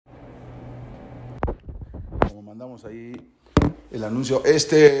mandamos ahí el anuncio.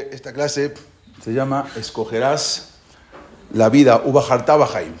 Esta clase se llama Escogerás La Vida, Ubajarta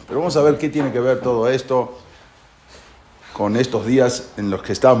Bajaim. Pero vamos a ver qué tiene que ver todo esto con estos días en los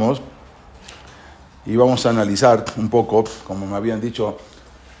que estamos. Y vamos a analizar un poco, como me habían dicho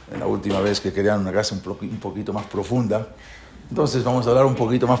en la última vez que querían una clase un poquito más profunda. Entonces vamos a hablar un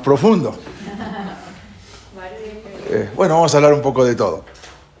poquito más profundo. Bueno, vamos a hablar un poco de todo.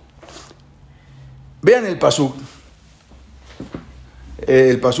 Vean el pasuk.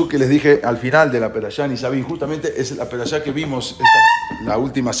 El pasuk que les dije al final de la perashá Nisabim, justamente es la perashá que vimos la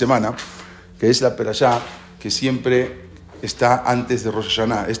última semana, que es la perashá que siempre está antes de Rosh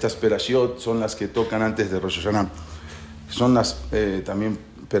Hashanah. Estas perashiot son las que tocan antes de Rosh Hashanah. Son las también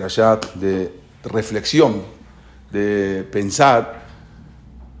perashá de reflexión, de pensar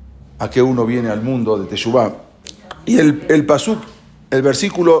a qué uno viene al mundo, de Teshuvah. Y el pasuk, el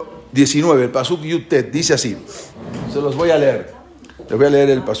versículo 19, el pasuk Yutet, dice así. Se los voy a leer. Les voy a leer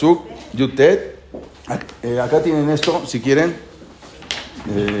el pasuk Yutet. Acá tienen esto, si quieren.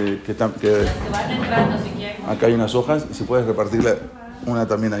 Que van entrando, si quieren. Acá hay unas hojas, y si puedes repartirle una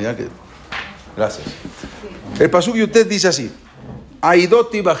también allá. Gracias. El pasuk Yutet dice así.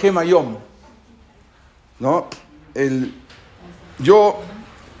 Aidoti Bajaim Ayom. ¿No? Yo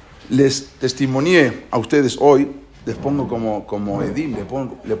les testimonié a ustedes hoy, les pongo como edim,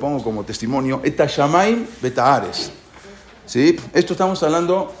 le pongo como testimonio, etashamaim betaares. ¿Sí? Esto estamos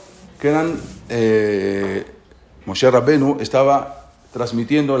hablando que eran, Moshe Rabbenu estaba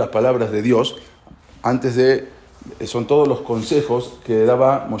transmitiendo las palabras de Dios son todos los consejos que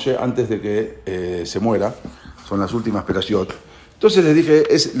daba Moshe antes de que se muera, son las últimas perashiot. Entonces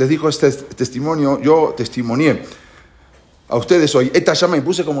les dijo este testimonio, yo testimonié a ustedes hoy, etashamaim,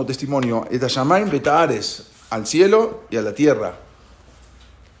 puse como testimonio, etashamaim betaares, al cielo y a la tierra.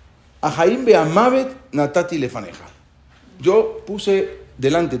 Ahaim beamavet natati lefaneja. Yo puse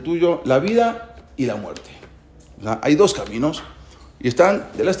delante tuyo la vida y la muerte. O sea, hay dos caminos y están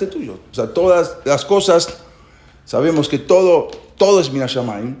delante tuyo. O sea, todas las cosas, sabemos que todo es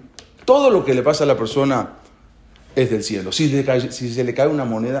minashamayim. Todo lo que le pasa a la persona es del cielo. Si se le cae una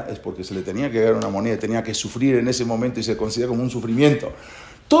moneda es porque se le tenía que caer una moneda, tenía que sufrir en ese momento y se considera como un sufrimiento.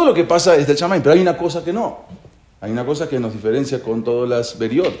 Todo lo que pasa es del shamayim, pero hay una cosa que no. Hay una cosa que nos diferencia con todas las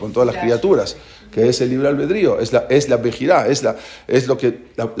beriot, con todas las criaturas, que es el libre albedrío, es la bejirá, es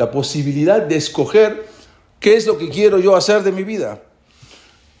la posibilidad de escoger qué es lo que quiero yo hacer de mi vida.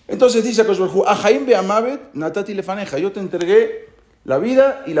 Entonces dice Akadosh Baruj Hu, Ahaim be'amavet natati lefaneja, yo te entregué la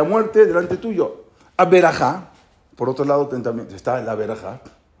vida y la muerte delante tuyo. A berajá, por otro lado también está la berajá,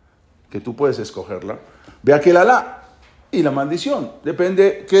 que tú puedes escogerla. Ve aquel alá y la maldición,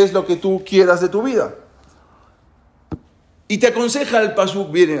 depende qué es lo que tú quieras de tu vida. Y te aconseja el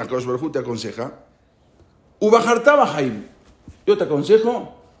pasuk, viene Akadosh Baruj Hu, te aconseja, Ubajarta Bajaim, yo te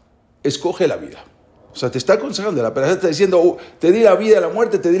aconsejo, escoge la vida. O sea, te está aconsejando, la persona está diciendo, te di la vida, la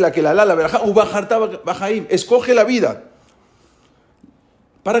muerte, te di la que la verajá, Ubajarta Bajaim, escoge la vida.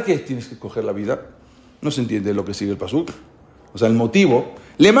 ¿Para qué tienes que escoger la vida? No se entiende lo que sigue el pasuk. O sea, el motivo,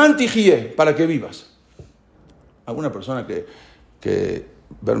 leman tijie, para que vivas. Alguna persona que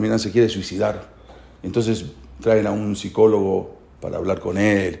Berminan se quiere suicidar, entonces traen a un psicólogo para hablar con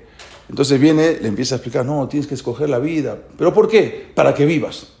él. Entonces viene, le empieza a explicar, no, tienes que escoger la vida. ¿Pero por qué? Para que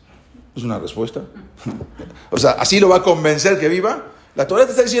vivas. ¿Es una respuesta? O sea, ¿así lo va a convencer que viva? La Torah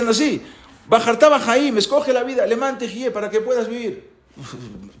te está diciendo así. Bajarta Bajaim, escoge la vida, leman tejie, para que puedas vivir.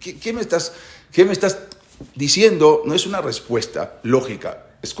 ¿Qué me estás diciendo? No es una respuesta lógica.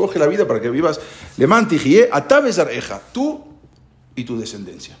 Escoge la vida para que vivas. Leman tejie, atabe zareja, tú y tu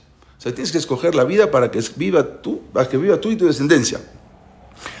descendencia. O sea, tienes que escoger la vida para que viva tú y tu descendencia.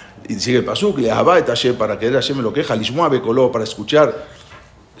 Y sigue el pasuk, para que Hashem me lo queja, lishmoa bekoló, para escuchar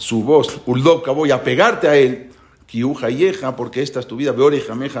su voz, uldov kabo, y apegarte a él, kiuja yeja, porque esta es tu vida,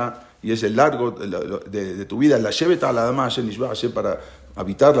 beoreja meja, y es el largo de tu vida, la sheveta la dama Hashem nishba Hashem, para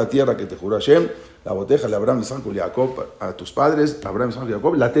habitar la tierra que te juró Hashem, la boteja de Abraham, Isaac y Jacob, a tus padres, Abraham, Isaac y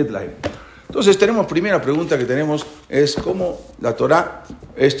Jacob, la tet lahem. Entonces primera pregunta que tenemos es cómo la Torah,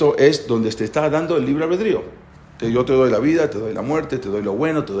 esto es donde te está dando el libre albedrío. Yo te doy la vida, te doy la muerte, te doy lo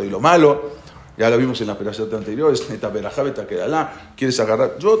bueno, te doy lo malo. Ya lo vimos en la perashá anterior, es neta berajá beta kedalá, quieres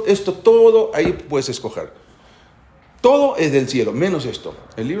agarrar. Esto todo ahí puedes escoger. Todo es del cielo, menos esto.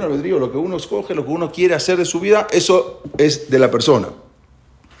 El libre albedrío, lo que uno escoge, lo que uno quiere hacer de su vida, eso es de la persona.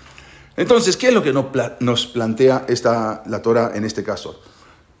 Entonces, ¿qué es lo que nos plantea la Torah en este caso?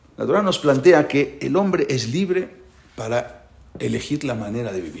 La Torah nos plantea que el hombre es libre para elegir la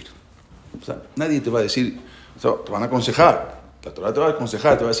manera de vivir. O sea, nadie te va a decir, te van a aconsejar, La Torah te va a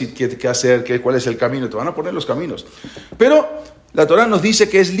aconsejar, te va a decir qué hacer, cuál es el camino, te van a poner los caminos. Pero la Torah nos dice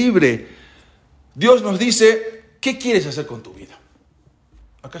que es libre. Dios nos dice, ¿qué quieres hacer con tu vida?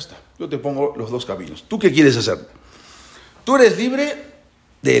 Acá está, yo te pongo los dos caminos. ¿Tú qué quieres hacer? Tú eres libre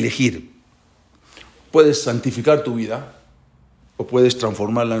de elegir. Puedes santificar tu vida o puedes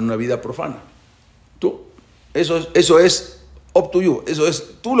transformarla en una vida profana. Tú, eso es up to you, eso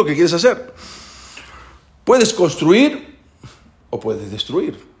es tú lo que quieres hacer. Puedes construir o puedes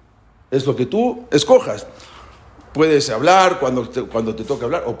destruir. Es lo que tú escojas. Puedes hablar cuando te toca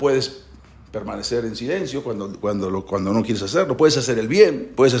hablar o puedes permanecer en silencio cuando no quieres hacerlo. Puedes hacer el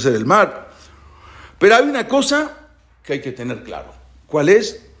bien, puedes hacer el mal. Pero hay una cosa que hay que tener claro. ¿Cuál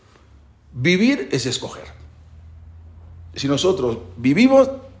es? Vivir es escoger. Si nosotros vivimos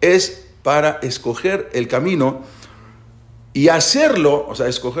es para escoger el camino y hacerlo, o sea,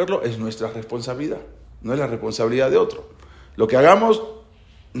 escogerlo es nuestra responsabilidad, no es la responsabilidad de otro. Lo que hagamos,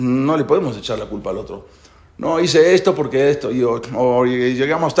 no le podemos echar la culpa al otro. No, hice esto porque esto, o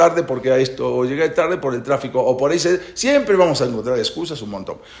llegamos tarde porque esto, o llegué tarde por el tráfico, o por ahí. Siempre vamos a encontrar excusas un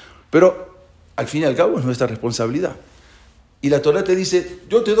montón. Pero al fin y al cabo es nuestra responsabilidad. Y la Torah te dice,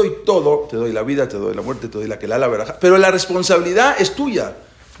 yo te doy todo, te doy la vida, te doy la muerte, te doy la kelá, la verajá, pero la responsabilidad es tuya,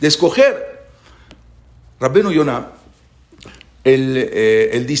 de escoger. Rabbenu Yonah,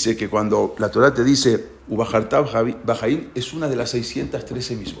 él dice que cuando la Torah te dice, Ubajarta Bajaim, es una de las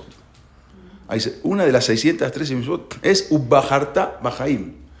 613 misbot. Ahí dice, una de las 613 misbot es Ubajarta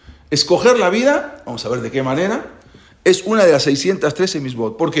Bajaim. Escoger la vida, vamos a ver de qué manera, es una de las 613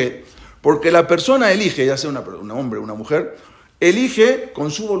 misbot. ¿Por qué? Porque la persona elige, ya sea un hombre o una mujer, elige con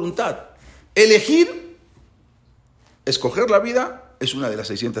su voluntad. Elegir, escoger la vida, es una de las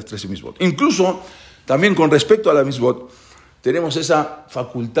 613 misbot. Incluso, también con respecto a la misbot, tenemos esa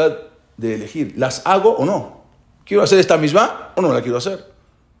facultad de elegir. ¿Las hago o no? ¿Quiero hacer esta misma o no la quiero hacer?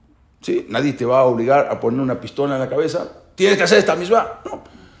 ¿Sí? Nadie te va a obligar a poner una pistola en la cabeza. ¿Tienes que hacer esta misma? No.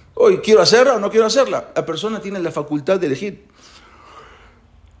 Hoy, ¿quiero hacerla o no quiero hacerla? La persona tiene la facultad de elegir.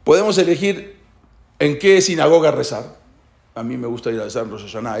 Podemos elegir en qué sinagoga rezar. A mí me gusta ir a rezar en Rosh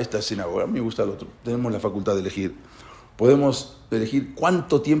Hashanah, esta sinagoga, a mí me gusta el otro. Tenemos la facultad de elegir. Podemos elegir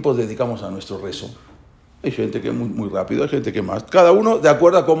cuánto tiempo dedicamos a nuestro rezo. Hay gente que es muy rápido, hay gente que más. Cada uno de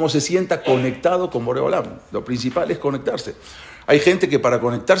acuerdo a cómo se sienta conectado con Borei Olam. Lo principal es conectarse. Hay gente que para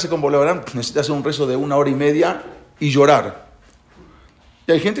conectarse con Borei Olam necesita hacer un rezo de 1 hora y media y llorar.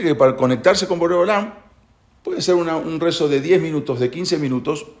 Y hay gente que para conectarse con Borei Olam puede ser un rezo de 10 minutos, de 15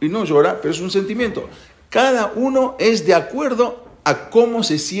 minutos y no llora, pero es un sentimiento. Cada uno es de acuerdo a cómo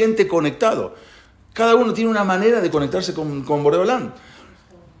se siente conectado. Cada uno tiene una manera de conectarse con Borei Olam.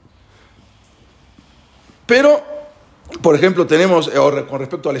 Pero, por ejemplo, tenemos, con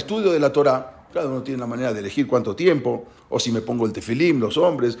respecto al estudio de la Torah, cada uno tiene la manera de elegir cuánto tiempo, o si me pongo el tefilim, los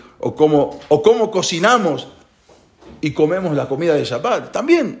hombres, o cómo cocinamos y comemos la comida de Shabbat.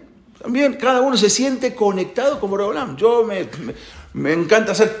 También, cada uno se siente conectado con Borei Olam. Yo me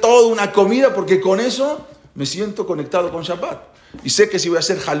encanta hacer toda una comida porque con eso me siento conectado con Shabbat. Y sé que si voy a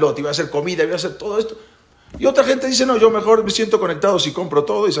hacer halot, y voy a hacer comida, y voy a hacer todo esto. Y otra gente dice, no, yo mejor me siento conectado si compro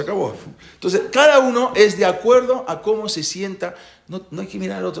todo y se acabó. Entonces, cada uno es de acuerdo a cómo se sienta. No hay que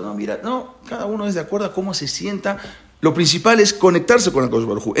mirar al otro, cada uno es de acuerdo a cómo se sienta. Lo principal es conectarse con el Kadosh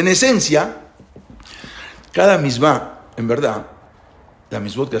Baruj Hu. En esencia, cada misbah, en verdad, la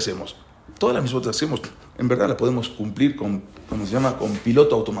misbot que hacemos, todas las misbot que hacemos, en verdad la podemos cumplir con, ¿cómo se llama? Con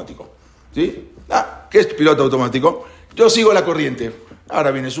piloto automático. ¿Sí? ¿Qué es piloto automático? Yo sigo la corriente.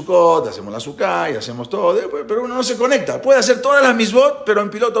 Ahora viene Sukkot, hacemos la Sukkah y hacemos todo, pero uno no se conecta. Puede hacer todas las misbot, pero en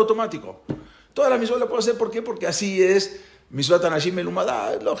piloto automático. Todas las misbot las puedo hacer, ¿por qué? Porque así es misbot anashim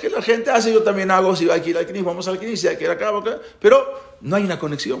melumadá. Lo que la gente hace, yo también hago. Si hay que ir al Knis, vamos al Knis. Si hay que ir acá, pero no hay una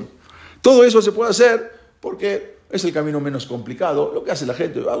conexión. Todo eso se puede hacer porque es el camino menos complicado. Lo que hace la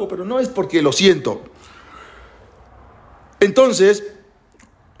gente, yo hago, pero no es porque lo siento. Entonces,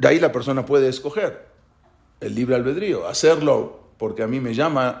 de ahí la persona puede escoger el libre albedrío, hacerlo porque a mí me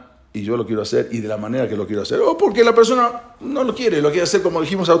llama y yo lo quiero hacer y de la manera que lo quiero hacer, o porque la persona no lo quiere hacer como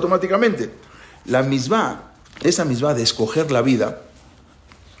dijimos automáticamente. La misbah, esa misbah de escoger la vida,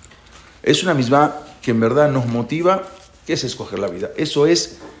 es una misbah que en verdad nos motiva. ¿Qué es escoger la vida? Eso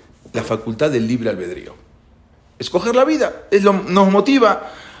es la facultad del libre albedrío. Escoger la vida nos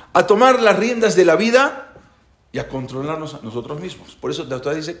motiva a tomar las riendas de la vida y a controlarnos a nosotros mismos. Por eso la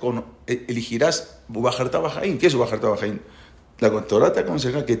Torah dice, elegirás Ubajarta Bajaim. ¿Qué es Ubajarta Bajaim? La Torah te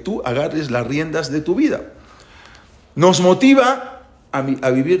aconseja que tú agarres las riendas de tu vida. Nos motiva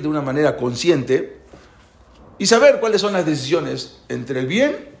a vivir de una manera consciente y saber cuáles son las decisiones entre el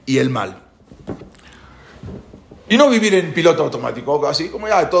bien y el mal. Y no vivir en piloto automático, así como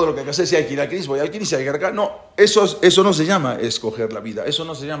ya todo lo que hay que hacer, si hay que ir al Knis, voy al Knis, si hay que ir acá. No, eso no se llama escoger la vida, eso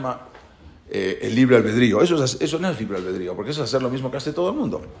no se llama el libre albedrío. Eso no es libre albedrío, porque eso es hacer lo mismo que hace todo el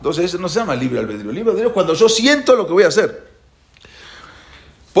mundo. Entonces eso no se llama libre albedrío. Libre albedrío es cuando yo siento lo que voy a hacer.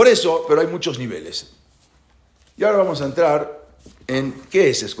 Por eso, pero hay muchos niveles. Y ahora vamos a entrar en qué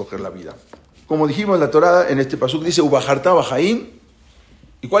es escoger la vida. Como dijimos, la Torá en este pasuk dice Ubajarta Bajaim.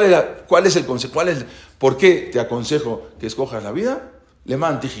 ¿Y cuál es el consejo? ¿Por qué te aconsejo que escojas la vida?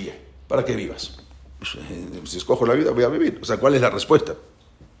 Lemán tijie, para que vivas. Si escojo la vida, voy a vivir. O sea, ¿cuál es la respuesta?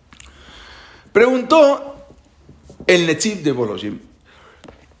 Preguntó el Netziv de Bolojim.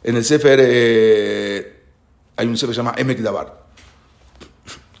 En el Sefer, hay un Sefer que se llama Emek Dabar.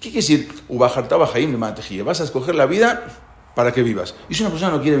 ¿Qué quiere decir Ubajarta Bajaim Lemán tijie? Vas a escoger la vida para que vivas. ¿Y si una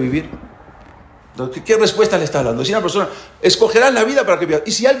persona no quiere vivir? ¿Qué respuesta le está dando? Si una persona escogerás la vida para que vivas.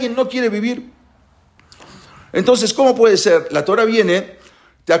 ¿Y si alguien no quiere vivir? Entonces, ¿cómo puede ser? La Torah viene,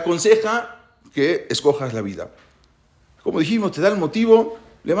 te aconseja que escojas la vida. Como dijimos, te da el motivo,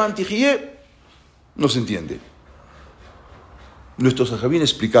 Lemán tijie, no se entiende. Nuestros ajabín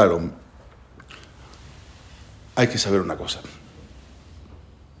explicaron, hay que saber una cosa.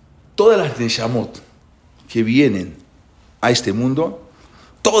 Todas las neshamot que vienen a este mundo,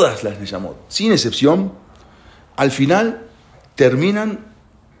 todas las neshamot, sin excepción, al final terminan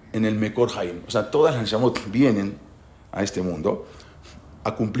en el Mekor Haim. O sea, todas las neshamot vienen a este mundo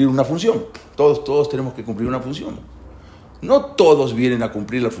a cumplir una función. Todos tenemos que cumplir una función. No todos vienen a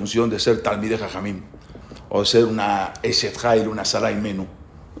cumplir la función de ser Talmidei Jajamim o ser una Eshet Hail, una Sarai Menu.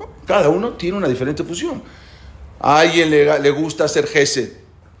 ¿No? Cada uno tiene una diferente función. A alguien le gusta hacer Gesed,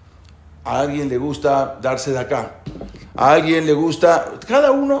 a alguien le gusta darse de acá, a alguien le gusta...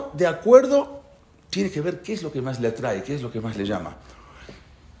 Cada uno, de acuerdo, tiene que ver qué es lo que más le atrae, qué es lo que más le llama.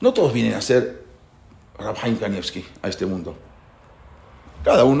 No todos vienen a ser Rab Haim Kanievski a este mundo.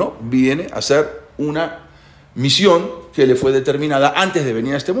 Cada uno viene a hacer una misión que le fue determinada antes de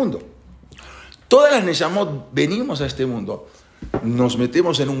venir a este mundo. Todas las neshamot venimos a este mundo, nos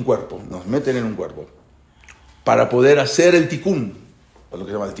metemos en un cuerpo, nos meten en un cuerpo, para poder hacer el tikkun, o lo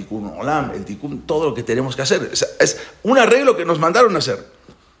que se llama el tikkun olam, el tikkun, todo lo que tenemos que hacer. Es un arreglo que nos mandaron a hacer.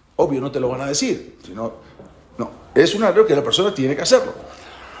 Obvio, no te lo van a decir, sino, no, es un arreglo que la persona tiene que hacerlo.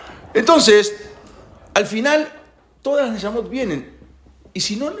 Entonces, al final, todas las neshamot vienen, y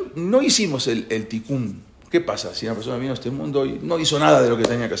si no hicimos el tikkun, ¿qué pasa? Si una persona vino a este mundo y no hizo nada de lo que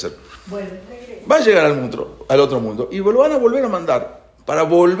tenía que hacer, va a llegar al otro mundo, y lo van a volver a mandar, para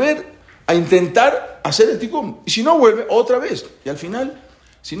volver a intentar hacer el tikkun. Y si no vuelve, otra vez. Y al final,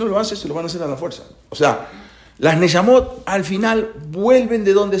 si no lo hace, se lo van a hacer a la fuerza. O sea, las neshamot al final vuelven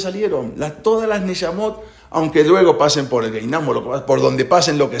de donde salieron. Todas las neshamot, aunque luego pasen por el Geinam o por donde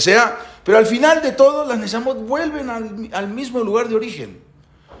pasen lo que sea, pero al final de todo, las neshamot vuelven al mismo lugar de origen.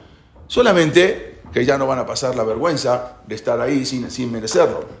 Solamente que ya no van a pasar la vergüenza de estar ahí sin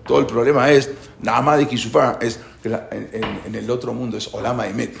merecerlo. Todo el problema es, Naamá de Kisufá, es que en el otro mundo es Olama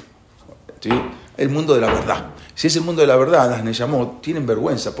Emet. ¿Sí? El mundo de la verdad. Si es el mundo de la verdad, las neshamot tienen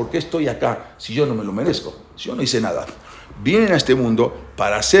vergüenza. ¿Por qué estoy acá si yo no me lo merezco? Si yo no hice nada. Vienen a este mundo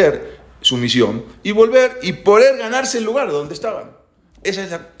para hacer su misión y volver y poder ganarse el lugar donde estaban.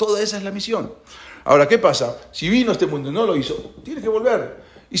 Toda esa es la misión. Ahora, ¿qué pasa? Si vino a este mundo y no lo hizo, tiene que volver.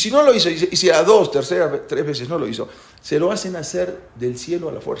 Y si no lo hizo, y si a 2, 3 veces no lo hizo, se lo hacen hacer del cielo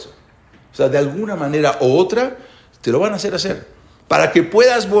a la fuerza. O sea, de alguna manera u otra, te lo van a hacer. Para que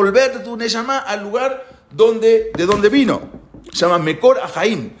puedas volver de tu neshama al lugar de donde vino. Se llama Mekor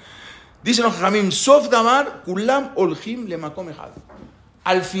Ajaim. Dicen los Jajamim, Sof Damar, Kulam Olhim Lemakom Echad.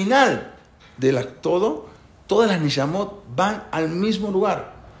 Al final de todas las neshamot van al mismo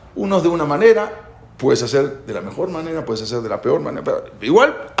lugar. Unos de una manera, puedes hacer de la mejor manera, puedes hacer de la peor manera. Pero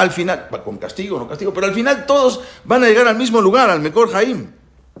igual, al final, con castigo o no castigo, pero al final todos van a llegar al mismo lugar, al Mekor Ajaim.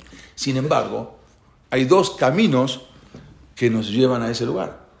 Sin embargo, hay dos caminos que nos llevan a ese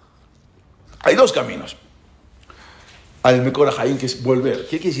lugar. Hay dos caminos. Al Mekor Ajaim, que es volver.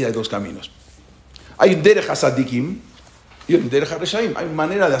 ¿Qué quiere decir hay dos caminos? Hay un Derech HaSadikim y un Derech HaReshaim. Hay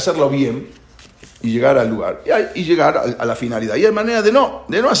manera de hacerlo bien y llegar al lugar. Y llegar a la finalidad. Y hay manera de no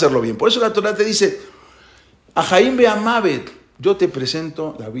hacerlo bien. Por eso la Torah te dice, Ajaim be'amavet, yo te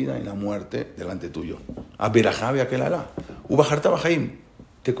presento la vida y la muerte delante tuyo. A Berajá be'akel alá. Ubajarta Bajaim,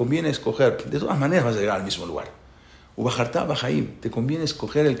 te conviene escoger. De todas maneras vas a llegar al mismo lugar. Ubajarta Bajaim, te conviene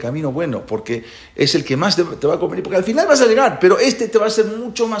escoger el camino bueno, porque es el que más te va a convenir, porque al final vas a llegar, pero te va a ser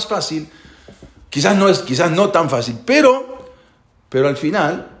mucho más fácil, quizás no tan fácil, pero al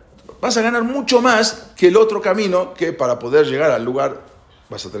final vas a ganar mucho más que el otro camino, que para poder llegar al lugar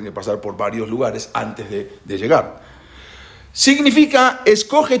vas a tener que pasar por varios lugares antes de llegar. Significa,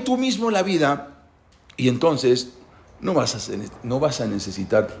 escoge tú mismo la vida y entonces no vas a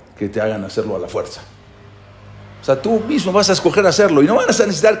necesitar que te hagan hacerlo a la fuerza. O sea, tú mismo vas a escoger hacerlo y no vas a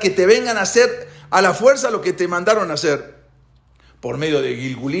necesitar que te vengan a hacer a la fuerza lo que te mandaron a hacer por medio de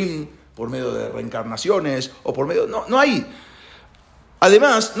Gilgulín, por medio de reencarnaciones o por medio... No hay.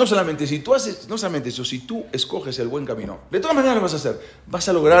 Además, no solamente eso, si tú escoges el buen camino, de todas maneras lo vas a hacer. Vas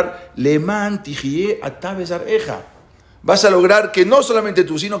a lograr Leman Tijie Atabezar Eja. Vas a lograr que no solamente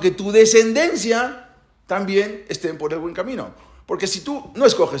tú, sino que tu descendencia también estén por el buen camino. Porque si tú no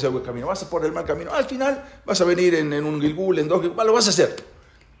escoges el buen camino, vas por el mal camino, al final vas a venir en un Gilgul, en 2 Gilgul, lo vas a hacer.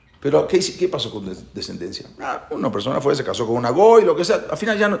 Pero ¿qué pasó con descendencia? Una persona se casó con una goy, lo que sea, al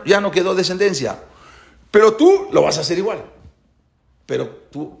final ya no quedó descendencia. Pero tú lo vas a hacer igual. Pero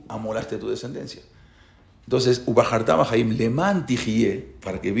tú amolaste tu descendencia. Entonces, Ubajarta Bajaim, Leman Tijie,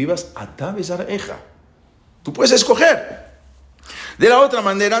 para que vivas Atabezar Eja. Tú puedes escoger. De la otra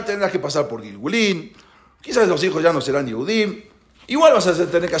manera, tendrás que pasar por Gilgulín. Quizás los hijos ya no serán Yehudim. Igual vas a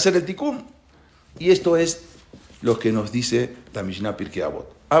tener que hacer el tikkun. Y esto es lo que nos dice la Mishnah Pirkei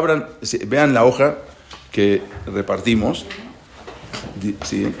Avot. Vean la hoja que repartimos.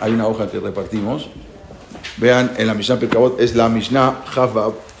 Sí, hay una hoja que repartimos. Vean en la Mishnah Pirkei Avot, es la Mishnah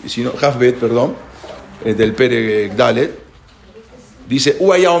Havbet, del Perek Dalet. Dice,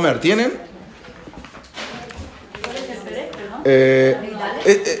 Uaya Omer, ¿tienen?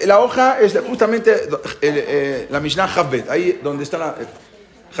 La hoja es justamente la Mishnah Havbet, ahí donde está la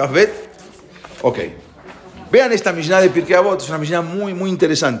Havbet. Ok. Vean esta Mishnah de Pirkei Avot, es una Mishnah muy, muy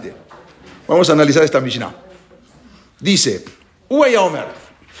interesante. Vamos a analizar esta Mishnah. Dice, Uaya Omer.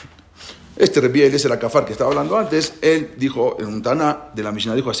 Este Rebbi Eliezer Akafar que estaba hablando antes, él dijo, en un Taná de la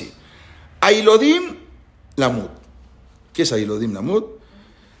Mishnah, dijo así, Ailodim Lamud. ¿Qué es Ailodim Lamud?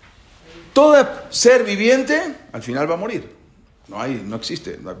 Todo ser viviente al final va a morir. No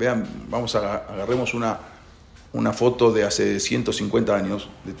existe. Vean, agarremos una foto de hace 150 años,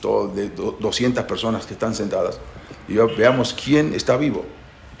 de 200 personas que están sentadas, y veamos quién está vivo.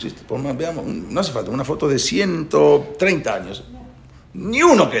 Veamos, no hace falta, una foto de 130 años. Ni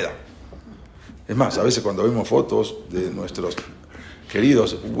uno queda. Es más, a veces cuando vemos fotos de nuestros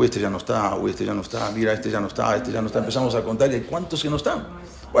queridos, este ya no está, mira, este ya no está, empezamos a contar, ¿y cuántos que no están?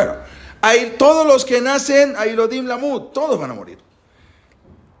 Bueno, todos los que nacen, Ailodim Lamut, todos van a morir.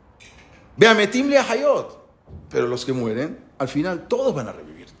 Beametim le Hayot, pero los que mueren, al final todos van a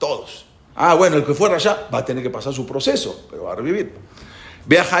revivir, todos. Bueno, el que fuera allá va a tener que pasar su proceso, pero va a revivir.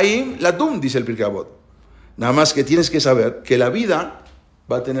 Beahaim Latum, dice el Pirkei Avot. Nada más que tienes que saber que la vida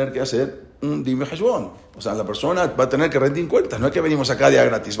va a tener que hacer un dime hashbon. O sea, la persona va a tener que rendir cuentas. No es que venimos acá de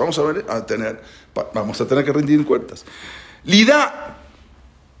gratis. Vamos a tener que rendir cuentas. Lida,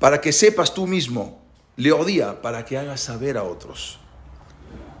 para que sepas tú mismo. Leodía, para que hagas saber a otros.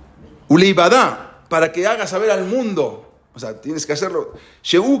 Uleibadá, para que hagas saber al mundo. O sea, tienes que hacerlo.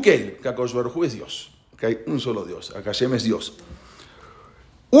 Sheukel, que Akadosh Baruj Hu es Dios. Que hay un solo Dios. Akashem es Dios.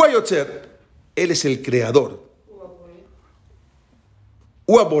 Uayotzer, él es el creador.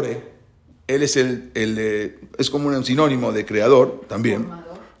 Uabore, él es es como un sinónimo de creador también,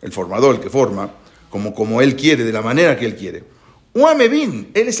 el formador, el que forma, como él quiere, de la manera que él quiere.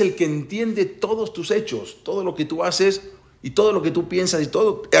 Uamevin, él es el que entiende todos tus hechos, todo lo que tú haces y todo lo que tú piensas y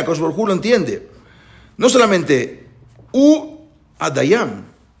todo, Akadosh Baruj Hu lo entiende. No solamente Adayam,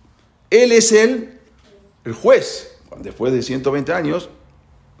 él es el juez, después de 120 años,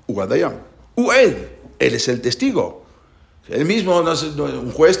 Adayam. Él es el testigo. Él mismo,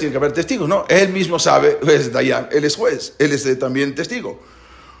 un juez tiene que haber testigos, no, él mismo sabe, él es juez, él es también testigo.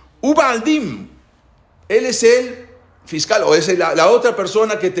 Ubaldim, él es el fiscal, o es la otra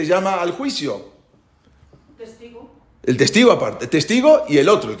persona que te llama al juicio. Testigo. El testigo aparte, el testigo y el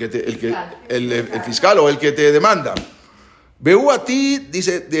otro, el fiscal o el que te demanda. Behu atid,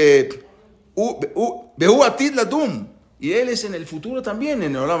 dice, Behu atid ladum, y él es en el futuro también,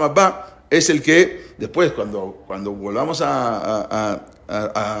 en el Olam Abba. Es el que después, cuando volvamos a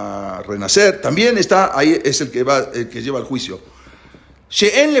renacer, también está ahí, es el que lleva el juicio.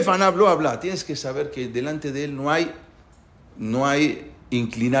 She'en lefanab lo habla. Tienes que saber que delante de él no hay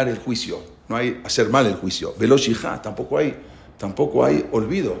inclinar el juicio, no hay hacer mal el juicio. Velo shija, tampoco hay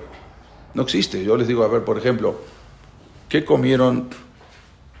olvido. No existe. Yo les digo, a ver, por ejemplo, ¿qué comieron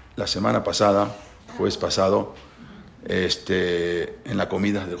la semana pasada, jueves pasado, en la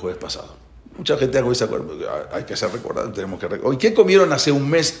comida del jueves pasado? Mucha gente hace ese acuerdo, hay que hacer recordar, tenemos que recordar. ¿Qué comieron hace un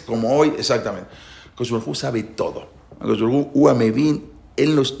mes como hoy exactamente? Akadosh Baruj Hu sabe todo. Akadosh Baruj Hu Uamevin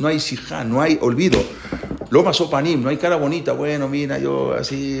no hay shijá, no hay olvido. Loma sopanim, no hay cara bonita, bueno, mira, yo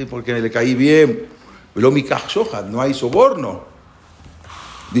así, porque le caí bien. Lomi kachshohat, no hay soborno.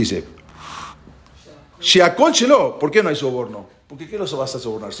 Dice, Sheakol shelo, ¿por qué no hay soborno? Porque ¿qué los vas a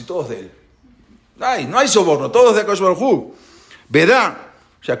sobornar? Si todos de él. No hay soborno, todos de Akadosh Baruj Hu. ¿Verdad?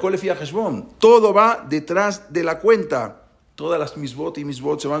 Sheakol lefi hashbon, todo va detrás de la cuenta. Todas las misbot y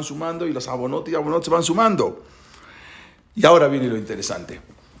misbot se van sumando y las abonot y abonot se van sumando. Y ahora viene lo interesante.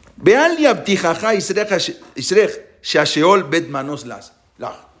 Vean li abtijaja isrech sheasheol bet manos las.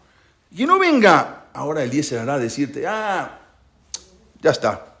 Y no venga ahora Eliezer hará a decirte, ya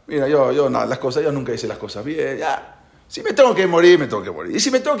está. Mira, yo nada, las cosas, yo nunca hice las cosas bien, ya. Si me tengo que morir, me tengo que morir. Y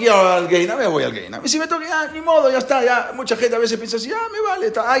si me tengo que ir al Geina, me voy al Geina. Y si me tengo que ir, ni modo, ya está, ya. Mucha gente a veces piensa así, me vale,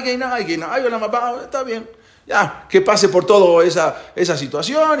 está, hay Geina, hay una mapa, está bien. Ya, que pase por todo esa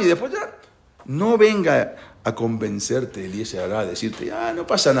situación y después ya. No venga a convencerte, Eliezer hará a decirte, ya, no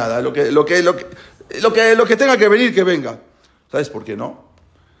pasa nada, lo que tenga que venir, que venga. ¿Sabes por qué no?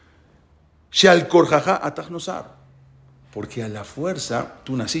 Sheal korjaja atachnosar. Porque a la fuerza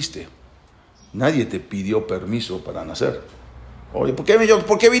tú naciste. Nadie te pidió permiso para nacer. Oye, ¿por qué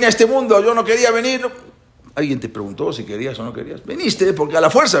vine a este mundo? Yo no quería venir. Alguien te preguntó si querías o no querías. Viniste porque a la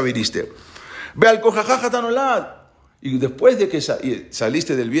fuerza viniste. Ve al kojajaja tanolad. Y después de que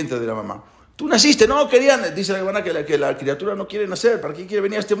saliste del vientre de la mamá, tú naciste, no querían, dice la hermana que la criatura no quiere nacer. ¿Para qué quiere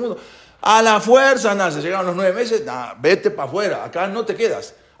venir a este mundo? A la fuerza nace. Llegaron los 9 meses, vete para afuera. Acá no te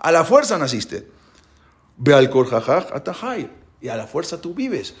quedas. A la fuerza naciste. Ve al korjajaj atajay. Y a la fuerza tú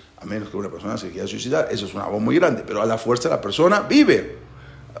vives. A menos que una persona se quiera suicidar. Eso es una voz muy grande. Pero a la fuerza la persona vive.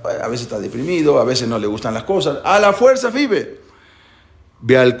 A veces está deprimido, a veces no le gustan las cosas. A la fuerza vive.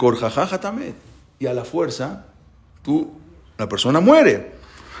 Ve al korjajaj atamet. Y a la fuerza la persona muere.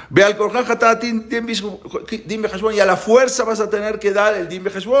 Ve al korjajaj atatin din bechashbon. Y a la fuerza vas a tener que dar el din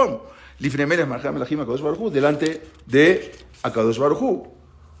bechashbon. Lifnemeres marjam elahim akadosh baruj hu. Delante de Akadosh Baruj Hu.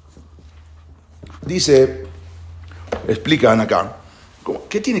 Dice, explican acá,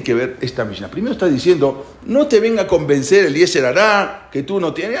 ¿qué tiene que ver esta Mishnah? Primero está diciendo, no te venga a convencer el Eliezer hará, que tú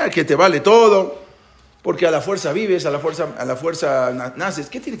no tienes, que te vale todo, porque a la fuerza vives, a la fuerza naces.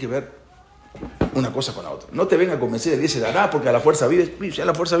 ¿Qué tiene que ver una cosa con la otra? No te venga a convencer el Eliezer hará, porque a la fuerza vives, a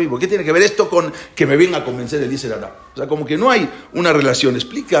la fuerza vivo. ¿Qué tiene que ver esto con que me venga a convencer el Eliezer hará? O sea, como que no hay una relación.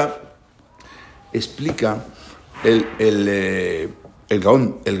 Explica el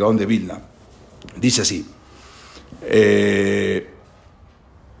Gaón de Vilna. Dice así,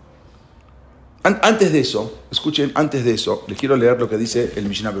 antes de eso, escuchen, les quiero leer lo que dice el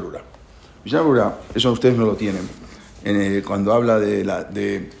Mishnah Berurah. Mishnah Berurah, eso ustedes no lo tienen, cuando habla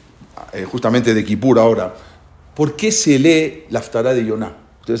justamente de Kippur ahora. ¿Por qué se lee la Haftará de Yoná?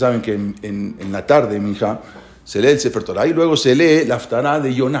 Ustedes saben que en la tarde, mija, se lee el Sefer Torah y luego se lee la Haftará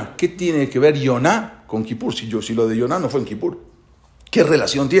de Yoná. ¿Qué tiene que ver Yoná con Kippur? Si lo de Yoná no fue en Kippur, ¿qué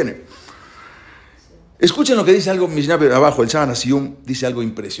relación tiene? Escuchen lo que dice algo Mishnah abajo, el Shahan Asiyum dice algo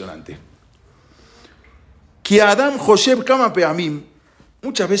impresionante. Que Adam Josep Kama Peamim,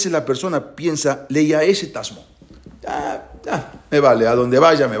 muchas veces la persona piensa, leía ese tasmo. Me vale, a donde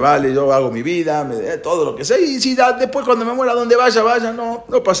vaya me vale, yo hago mi vida, todo lo que sea, y si después cuando me muera a donde vaya, no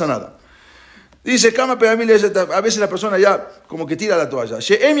pasa nada. Dice Kama Peamim, a veces la persona ya como que tira la toalla.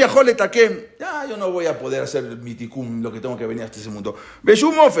 She'em yachol letakem, yo no voy a poder hacer mi tikkun, lo que tengo que venir hasta ese mundo.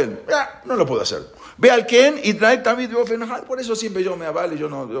 Beshum ofen, no lo puedo hacer. Ve al Ken y trae también de ofen, por eso siempre yo me avale,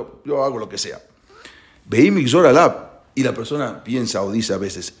 yo hago lo que sea. Veim igzor alab, y la persona piensa o dice a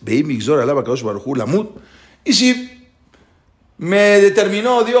veces, Veim igzor alab akadosh baruj hu lamut, y si me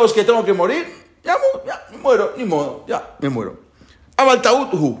determinó Dios que tengo que morir, ya me muero, ni modo, ya me muero. Abal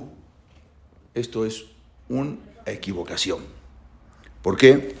taut hu. Esto es una equivocación. ¿Por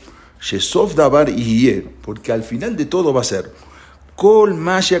qué? Shesof davar yihye, porque al final de todo va a ser Kol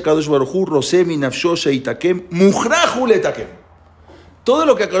masha kadosh baruj hu rosemi nafsho sheitakem muhrahu letakem. Todo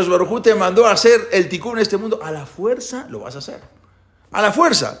lo que Akadosh Baruj Hu te mandó a hacer el tikkun en este mundo, a la fuerza lo vas a hacer. A la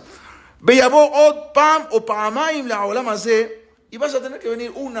fuerza. Veyabó od pam o pamaim la olam hazeh, y vas a tener que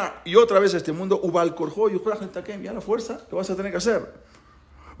venir una y otra vez a este mundo, ubal korjo yuhrach letakem, y a la fuerza lo vas a tener que hacer.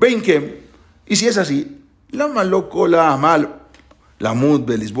 Ven que, y si es así, la maloko la amal, la mud,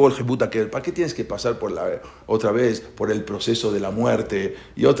 belisbol, jebutaker, ¿para qué tienes que pasar otra vez por el proceso de la muerte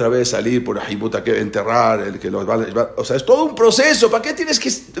y otra vez salir por jebutaker, enterrar, o sea, es todo un proceso, ¿para qué tienes que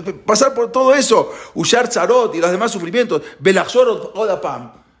pasar por todo eso? Ushar tzarot y los demás sufrimientos, belachzor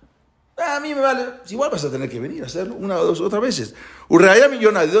odapam. A mí me vale, igual vas a tener que venir a hacerlo una o dos otras veces. Urrayam y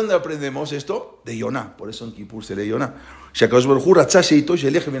Yoná, ¿de dónde aprendemos esto? De Yoná, por eso en Kippur se lee Yoná.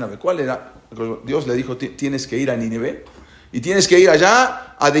 ¿Cuál era? Dios le dijo, tienes que ir a Nínive. Y tienes que ir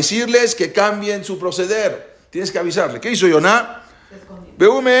allá a decirles que cambien su proceder. Tienes que avisarle. ¿Qué hizo Yoná?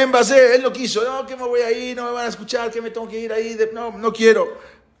 Beume en base, él no quiso. No, que me voy a ir, no me van a escuchar, que me tengo que ir ahí. No quiero.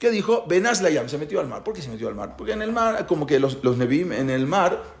 ¿Qué dijo? Benaz Layam, se metió al mar. ¿Por qué se metió al mar? Porque en el mar, como que los Nebim en el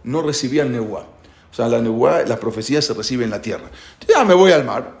mar no recibían Nebuá. O sea, la Nebuá, las profecías se reciben en la tierra. Entonces, ya me voy al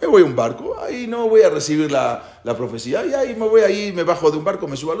mar, me voy a un barco, ahí no voy a recibir la profecía, y ahí me voy ahí, me bajo de un barco,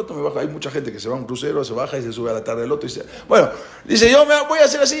 me subo al otro, me bajo. Hay mucha gente que se va a un crucero, se baja y se sube a la tarde del otro. Bueno, dice, yo me voy a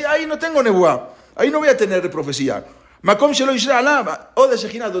hacer así, ahí no tengo Nebuá, ahí no voy a tener profecía. Makom shelo yishra alab, o de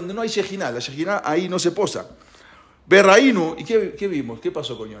Shejina, donde no hay Shejina, la Shejina ahí no se posa. Berraínu, ¿y qué vimos? ¿Qué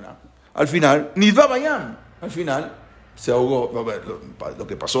pasó con Yoná? Al final, Nidva Bayam, al final se ahogó. Lo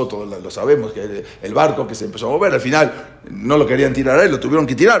que pasó, todos lo sabemos, que el barco que se empezó a mover, al final no lo querían tirar a él, lo tuvieron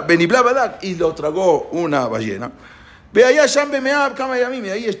que tirar, Beniblabadak, y lo tragó una ballena. Ve allá, Shambemeab, Kama Yamim,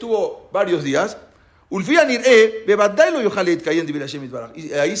 ahí estuvo varios días. Ulfianir Bebadailo Yohalet Kayen Divir Hashem Itbaraj.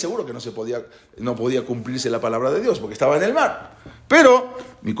 Y ahí seguro que no podía cumplirse la palabra de Dios, porque estaba en el mar. Pero,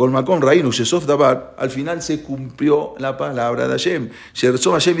 Mikol Makom Rainu Shesof Dabar, al final se cumplió la palabra de Hashem.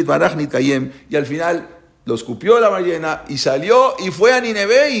 Sherzom Hashem Itbaraj Nitkayem, y al final lo escupió la ballena y salió y fue a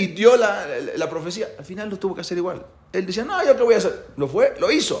Nineve y dio la profecía. Al final lo tuvo que hacer igual. Él decía, no, ¿yo qué voy a hacer?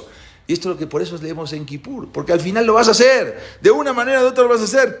 Lo hizo. Y esto es lo que por eso leemos en Kippur, porque al final lo vas a hacer, de una manera o de otra lo vas a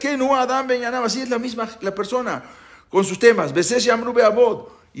hacer. Que no Adam ben Yanam, así es la persona, con sus temas. Besesh Amru Be'abod.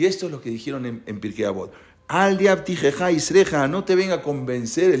 Y esto es lo que dijeron en Pirkei Avot. Al diabtijeja isreja, no te venga a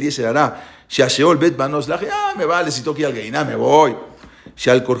convencer el Yetzer Hará. Shasheol bet banos laje, me vale, si toque al Geiná, me voy.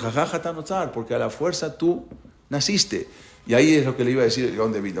 Shal korjajaja tanotzar, porque a la fuerza tú naciste. Y ahí es lo que le iba a decir el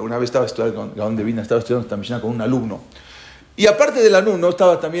Gaón de Vilna. Una vez estaba estudiando esta Mishnah con un alumno. Y aparte del alumno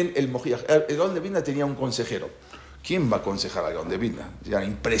estaba también el Mojiach. El Gaón de Vilna tenía un consejero. ¿Quién va a aconsejar al Gaón de Vilna? Era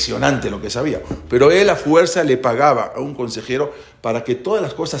impresionante lo que sabía. Pero él a fuerza le pagaba a un consejero para que todas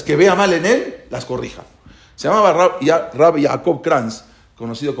las cosas que vea mal en él, las corrija. Se llamaba Rab Yaakov Kranz,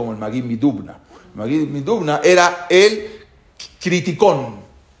 conocido como el Magid Midubna. El Magid Midubna era el criticón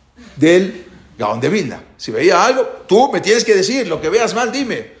del Gaón de Vilna. Si veía algo, tú me tienes que decir, lo que veas mal,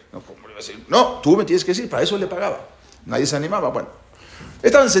 dime. No, tú me tienes que decir, para eso le pagaba. Nadie se animaba. Bueno,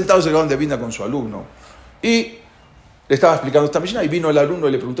 estaban sentados el Gaón de Vilna con su alumno y le estaba explicando esta Mishnah y vino el alumno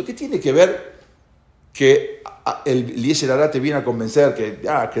y le preguntó, ¿qué tiene que ver que el Yetzer Hará te viene a convencer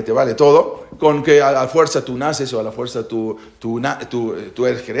que te vale todo, con que a la fuerza tú naces o a la fuerza tú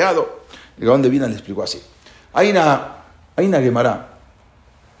eres creado? El Gaón de Vilna le explicó así. Hay una Gemara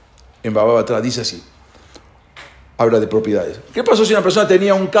en Baba Batra, dice así, habla de propiedades. ¿Qué pasó si una persona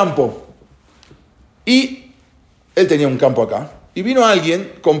tenía un campo y él tenía un campo acá y vino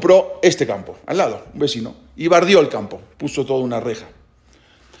alguien, compró este campo al lado, un vecino, y bardió el campo, puso toda una reja?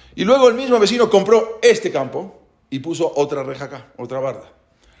 Y luego el mismo vecino compró este campo y puso otra reja acá, otra barda.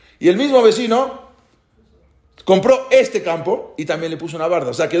 Y el mismo vecino compró este campo y también le puso una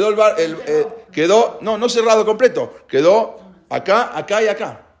barda. O sea, quedó no cerrado completo, quedó acá y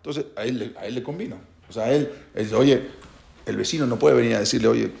acá. Entonces, a él le convino. O sea, él dice, oye, el vecino no puede venir a decirle,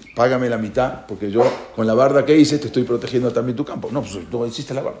 oye, págame la mitad, porque yo con la barda que hice te estoy protegiendo también tu campo. No, pues no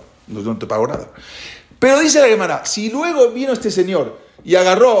hiciste la barda, no te pago nada. Pero dice la Gemara, si luego vino este señor y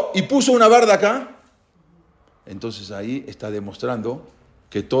agarró y puso una barda acá, entonces ahí está demostrando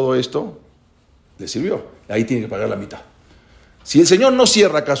que todo esto le sirvió. Ahí tiene que pagar la mitad. Si el señor no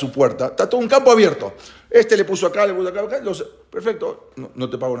cierra acá su puerta, está todo un campo abierto. Este le puso acá, perfecto, no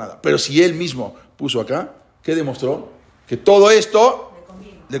te pago nada. Pero si él mismo puso acá, ¿qué demostró? Que todo esto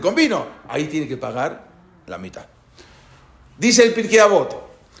le convino. Ahí tiene que pagar la mitad. Dice el Pirkei Avot,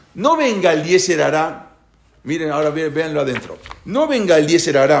 no venga el Yetzer Hará, miren, ahora véanlo adentro, no venga el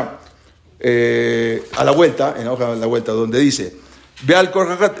Yetzer Hará a la vuelta, en la hoja de la vuelta, donde dice, ve al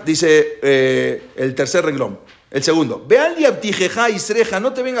Korjajat, dice el tercer renglón, el segundo, ve al Diabtijeja Isreja,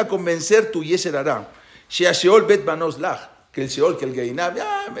 no te venga a convencer tu Yetzer Hará, Shea Sheol Bet Banos Lach, que el Sheol, que el Geinab,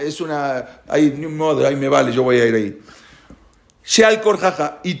 es una, hay un modo, ahí me vale, yo voy a ir ahí. Sheal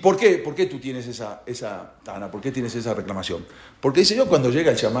Korjaja, ¿y por qué? ¿Por qué tú tienes esa tana? ¿Por qué tienes esa reclamación? Porque dice yo, cuando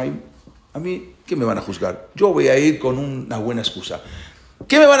llega el Shammai, a mí, ¿qué me van a juzgar? Yo voy a ir con una buena excusa.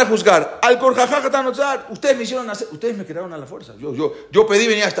 ¿Qué me van a juzgar? Al Korjaja Tanotzar, ustedes me hicieron nacer, ustedes me crearon a la fuerza. Yo pedí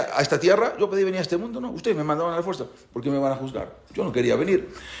venir a esta tierra, yo pedí venir a este mundo, no, ustedes me mandaron a la fuerza. ¿Por qué me van a juzgar? Yo no quería venir.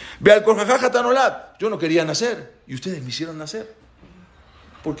 Ve al Korjaja Tanolat, yo no quería nacer y ustedes me hicieron nacer.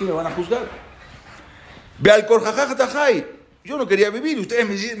 ¿Por qué me van a juzgar? Ve al Korjaja Tajai, yo no quería vivir, ustedes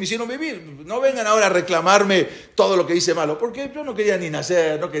me hicieron vivir. No vengan ahora a reclamarme todo lo que hice malo, porque yo no quería ni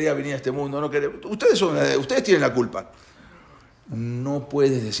nacer, no quería venir a este mundo, ustedes tienen la culpa. No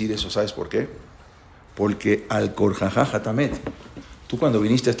puedes decir eso, ¿sabes por qué? Porque al korjajaja tamet, tú cuando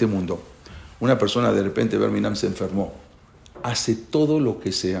viniste a este mundo, una persona de repente, Berminam, se enfermó, hace todo lo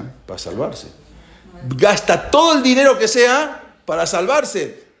que sea para salvarse. Gasta todo el dinero que sea para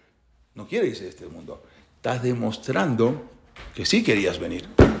salvarse. No quiere irse de este mundo. Estás demostrando que sí querías venir.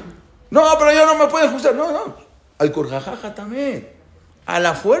 No, pero yo no me puedo ajustar. No. Al korjajaja también. A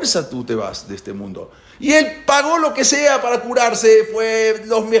la fuerza tú te vas de este mundo. Y él pagó lo que sea para curarse. Fue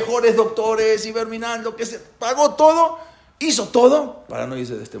los mejores doctores y Berminán, lo que sea. Pagó todo, hizo todo para no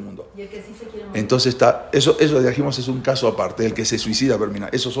irse de este mundo. Y el que sí se quiere morir. Entonces eso dijimos es un caso aparte, el que se suicida Berminán.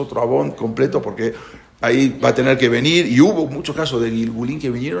 Eso es otro abón completo porque ahí va a tener que venir. Y hubo muchos casos de Gilgulín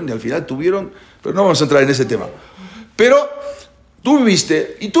que vinieron y al final tuvieron, pero no vamos a entrar en ese tema. Pero tú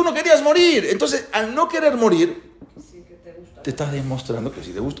viviste y tú no querías morir. Entonces, al no querer morir, te estás demostrando que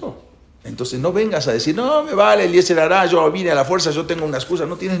sí te gustó. Entonces, no vengas a decir, no, me vale, Eliezer hará, yo vine a la fuerza, yo tengo una excusa.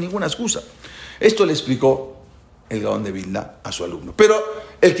 No tienes ninguna excusa. Esto le explicó el Gaón de Vilna a su alumno. Pero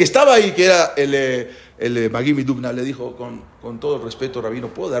el que estaba ahí, que era el Magui Midubna, le dijo, con todo el respeto, Rabino,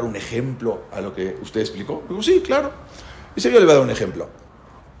 ¿puedo dar un ejemplo a lo que usted explicó? Digo, sí, claro. Dice, yo le voy a dar un ejemplo.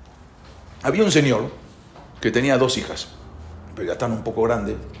 Había un señor que tenía 2 hijas, pero ya están un poco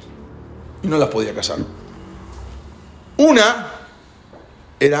grandes, y no las podía casar. Una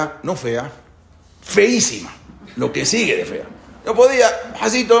era no fea, feísima, lo que sigue de fea. No podía,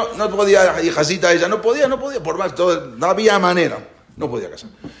 Jacito, no podía, y Jacita ella, no podía, por más, no había manera, no podía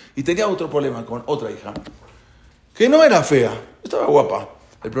casar. Y tenía otro problema con otra hija, que no era fea, estaba guapa.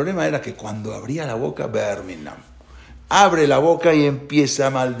 El problema era que cuando abría la boca, Birmingham, abre la boca y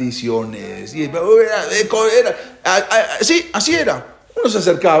empieza maldiciones. Y sí, así era. Uno se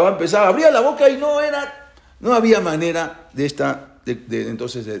acercaba, empezaba, abría la boca y no había manera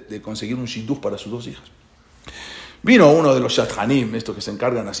de conseguir un shidduch para sus 2 hijas. Vino uno de los shathanim, estos que se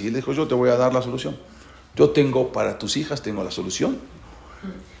encargan así, y le dijo, yo te voy a dar la solución. Yo tengo, para tus hijas, tengo la solución.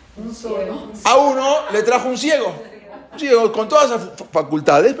 Un ciego. A uno le trajo un ciego con todas las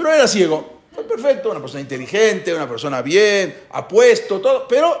facultades, pero era ciego. Fue perfecto, una persona inteligente, una persona bien, apuesto, todo,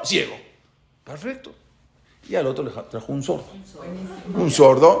 pero ciego. Perfecto. Y al otro le trajo un sordo. Un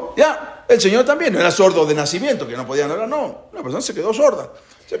sordo. Ya, el señor también no era sordo de nacimiento, que no podía hablar, no. Una persona se quedó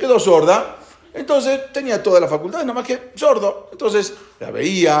sorda. Entonces tenía todas las facultades, nada más que sordo. Entonces la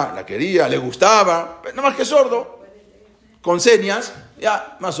veía, la quería, le gustaba, nada más que sordo. Con señas,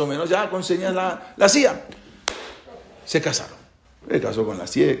 ya más o menos, ya con señas la hacía. Se casaron. Se casó con el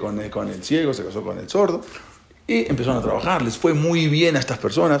ciego, se casó con el sordo. Y empezaron a trabajar. Les fue muy bien a estas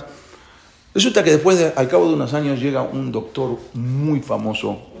personas. Resulta que después, al cabo de unos años, llega un doctor muy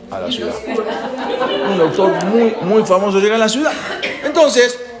famoso a la ciudad. Un doctor muy famoso llega a la ciudad.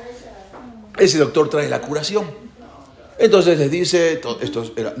 Entonces, ese doctor trae la curación. Entonces les dice,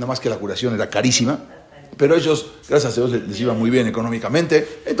 nada más que la curación era carísima, pero ellos, gracias a Dios, les iba muy bien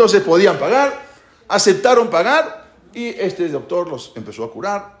económicamente. Entonces podían pagar, aceptaron pagar, y este doctor los empezó a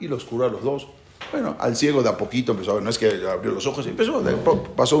curar, y los curó a los 2. Bueno, al ciego de a poquito empezó a ver, no es que abrió los ojos y empezó,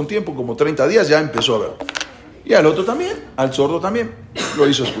 pasó un tiempo, como 30 días, ya empezó a ver. Y al otro también, al sordo también, lo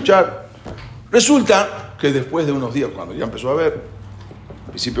hizo escuchar. Resulta que después de unos días, cuando ya empezó a ver,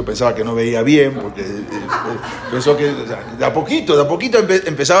 al principio pensaba que no veía bien, porque pensó que de a poquito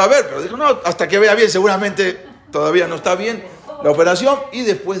empezaba a ver, pero dijo, no, hasta que vea bien, seguramente todavía no está bien la operación. Y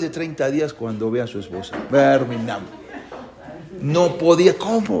después de 30 días, cuando ve a su esposa, Birmingham, no podía,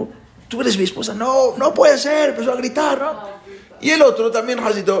 ¿cómo? ¿Tú eres mi esposa? No puede ser, empezó a gritar, ¿no? Y el otro también,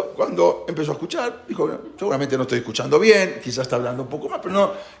 Jacito, cuando empezó a escuchar, dijo, seguramente no estoy escuchando bien, quizás está hablando un poco más, pero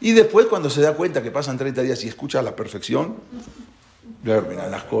no. Y después, cuando se da cuenta que pasan 30 días y escucha a la perfección,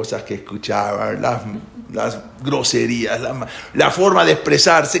 las cosas que escuchaba, las groserías, la forma de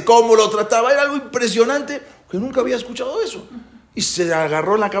expresarse, cómo lo trataba, era algo impresionante, que nunca había escuchado eso. Y se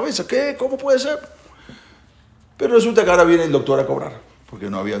agarró en la cabeza, ¿qué? ¿Cómo puede ser? Pero resulta que ahora viene el doctor a cobrar, porque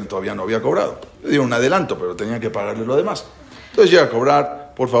todavía no había cobrado. Le dieron un adelanto, pero tenía que pagarle lo demás. Entonces llega a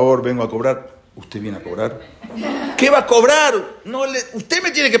cobrar, por favor, vengo a cobrar. ¿Usted viene a cobrar? ¿Qué va a cobrar? Usted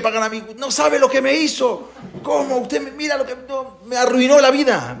me tiene que pagar a mí. No sabe lo que me hizo. ¿Cómo? Usted mira lo que... No, me arruinó la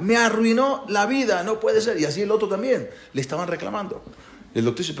vida. No puede ser. Y así el otro también. Le estaban reclamando. El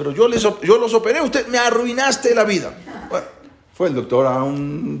doctor dice, pero yo los operé. Usted me arruinaste la vida. Bueno, fue el doctor a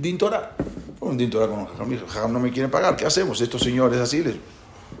un dintorá. Fue un dintorá con un jajam. Dijo, jajam, no me quieren pagar. ¿Qué hacemos? Estos señores así.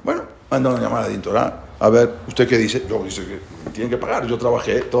 Bueno, mandaron a llamar a dintorá. A ver, ¿usted qué dice? Yo dice que me tienen que pagar. Yo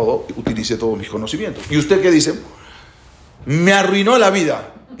trabajé todo, utilicé todos mis conocimientos. ¿Y usted qué dice? Me arruinó la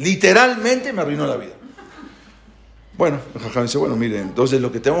vida. Literalmente me arruinó la vida. Bueno, el jajam dice, bueno, miren, entonces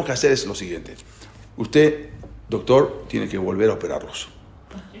lo que tenemos que hacer es lo siguiente. Usted, doctor, tiene que volver a operarlos.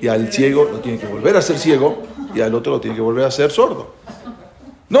 Y al ciego lo tiene que volver a hacer ciego y al otro lo tiene que volver a hacer sordo.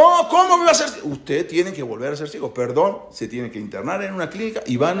 No, ¿cómo me va a hacer ciego? Usted tiene que volver a ser ciego. Perdón, se tiene que internar en una clínica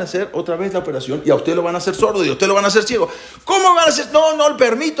y van a hacer otra vez la operación y a usted lo van a hacer sordo y a usted lo van a hacer ciego. ¿Cómo van a hacer? No, no lo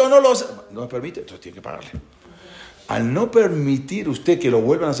permito, no lo... No permite, entonces tiene que pagarle. Al no permitir usted que lo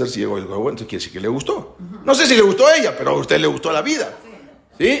vuelvan a hacer ciego, entonces quiere decir que le gustó. No sé si le gustó a ella, pero a usted le gustó la vida.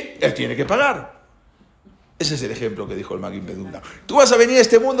 ¿Sí? Él tiene que pagar. Ese es el ejemplo que dijo el Magid Meduna. Tú vas a venir a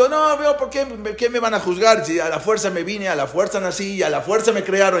este mundo, no, veo, ¿por qué me van a juzgar? Si a la fuerza me vine, a la fuerza nací, y a la fuerza me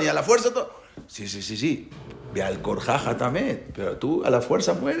crearon, y a la fuerza todo. Sí. Ve al Korjaja también, pero tú a la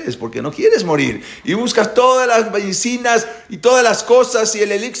fuerza mueres porque no quieres morir. Y buscas todas las medicinas y todas las cosas y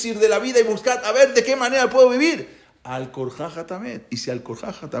el elixir de la vida y buscas a ver de qué manera puedo vivir. Al Korjaja también. Y si al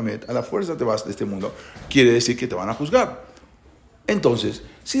Korjaja también, a la fuerza te vas de este mundo, quiere decir que te van a juzgar. Entonces,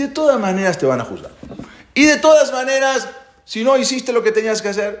 si de todas maneras te van a juzgar, y de todas maneras, si no hiciste lo que tenías que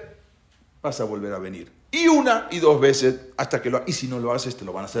hacer, vas a volver a venir. Y una y dos veces hasta que lo hagas. Y si no lo haces, te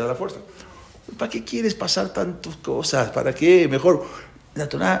lo van a hacer a la fuerza. ¿Para qué quieres pasar tantas cosas? ¿Para qué? Mejor la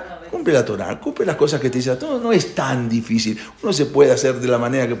Torá, cumple las cosas que te dice. Todo no es tan difícil. Uno se puede hacer de la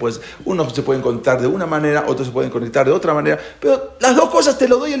manera que puedes. Uno se pueden conectar de una manera, otros se pueden conectar de otra manera. Pero las dos cosas te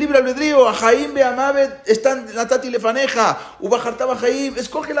lo doy el libre albedrío. Ajaim Beamavet están Natati Lefaneja. Ubajarta Bajaim,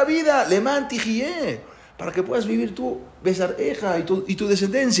 escoge la vida. Leman Tijie. Para que puedas vivir tú, Besareja y tu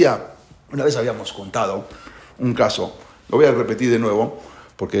descendencia. Una vez habíamos contado un caso. Lo voy a repetir de nuevo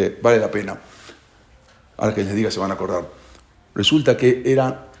porque vale la pena. Ahora que les diga se van a acordar. Resulta que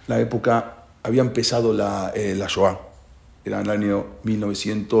era la época, había empezado la Shoah. Era en el año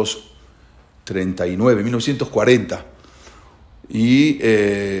 1939, 1940. Y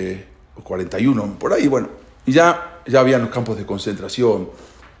 41, por ahí, bueno. Y ya habían los campos de concentración.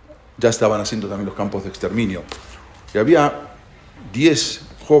 Ya estaban haciendo también los campos de exterminio. Y había 10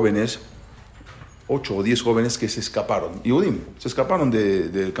 jóvenes, 8 o 10 jóvenes que se escaparon. Yehudim, se escaparon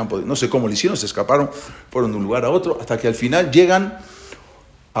del campo, no sé cómo lo hicieron, se escaparon, fueron de un lugar a otro, hasta que al final llegan,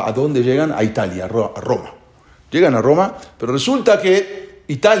 ¿a dónde llegan? A Italia, a Roma. Llegan a Roma, pero resulta que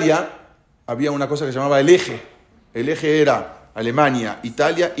Italia, había una cosa que se llamaba el eje. El eje era Alemania,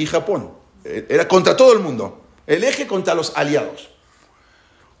 Italia y Japón. Era contra todo el mundo. El eje contra los aliados.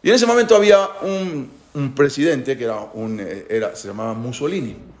 Y en ese momento había un presidente que se llamaba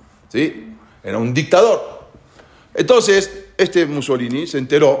Mussolini, ¿sí? Era un dictador. Entonces, este Mussolini se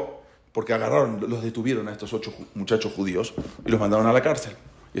enteró, porque los detuvieron a estos 8 muchachos judíos y los mandaron a la cárcel.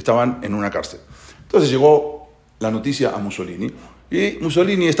 Y estaban en una cárcel. Entonces llegó la noticia a Mussolini y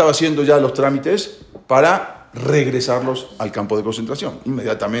Mussolini estaba haciendo ya los trámites para regresarlos al campo de concentración.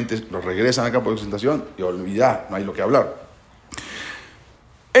 Inmediatamente los regresan al campo de concentración y olvidá, no hay lo que hablar.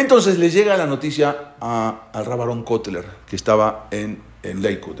 Entonces le llega la noticia al Rab Aaron Kotler, que estaba en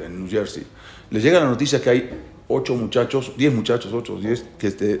Lakewood, en New Jersey. Le llega la noticia que hay 10 muchachos, 8 o 10,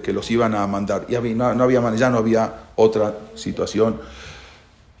 que los iban a mandar. Y ya no había otra situación.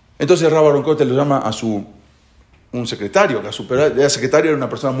 Entonces el Rab Aaron Kotler le llama a un secretario, el secretario era una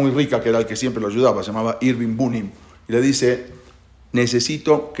persona muy rica, que era el que siempre lo ayudaba, se llamaba Irving Bunim. Y le dice,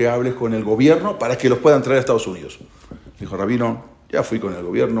 necesito que hables con el gobierno para que los puedan traer a Estados Unidos. Dijo, Rabino, ya fui con el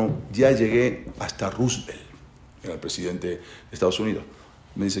gobierno, ya llegué hasta Roosevelt, era el presidente de Estados Unidos.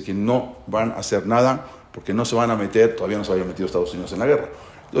 Me dice que no van a hacer nada porque no se van a meter, todavía no se habían metido Estados Unidos en la guerra.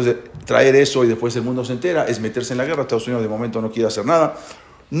 Entonces, traer eso y después el mundo se entera es meterse en la guerra. Estados Unidos de momento no quiere hacer nada,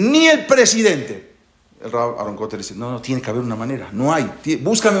 ni el presidente. El Rab Aaron Kotler dice, no, tiene que haber una manera, no hay,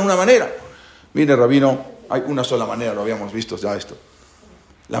 búscame una manera. Mire, Rabino, hay una sola manera, lo habíamos visto ya esto.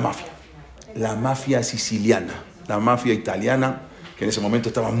 La mafia siciliana, la mafia italiana, que en ese momento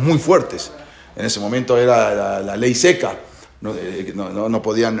estaban muy fuertes. En ese momento era la ley seca, no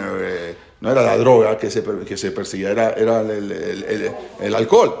podían, no era la droga que se perseguía, era el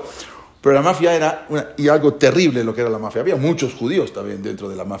alcohol. Pero la mafia era y algo terrible lo que era la mafia. Había muchos judíos también dentro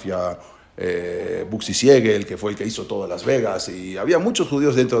de la mafia, Buxi Siegel, que fue el que hizo todo Las Vegas, y había muchos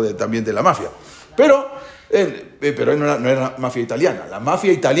judíos dentro también de la mafia. Pero no era mafia italiana. La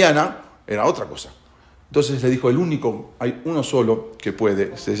mafia italiana era otra cosa. Entonces le dijo, hay uno solo que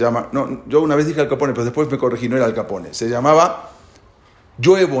puede, se llama, no, yo una vez dije Al Capone, pero después me corregí, no era Al Capone, se llamaba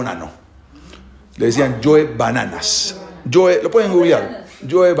Joe Bonanno. Le decían Joe Bananas. Lo pueden googlear.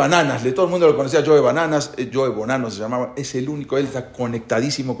 Joe Bananas, todo el mundo lo conocía, Joe Bananas, Joe Bonanno se llamaba, es el único, él está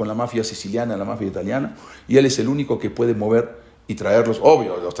conectadísimo con la mafia siciliana, la mafia italiana, y él es el único que puede mover y traerlos,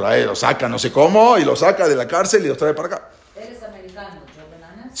 obvio, los saca no sé cómo, y los saca de la cárcel y los trae para acá. ¿Él es americano, Joe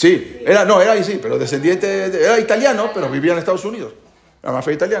Bananas? Sí, era pero descendiente, era italiano, pero vivía en Estados Unidos, la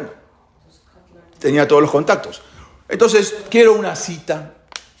mafia italiana. Tenía todos los contactos. Entonces, quiero una cita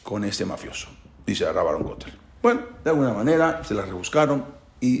con este mafioso, dice Rabban Kotler. Bueno, de alguna manera se las rebuscaron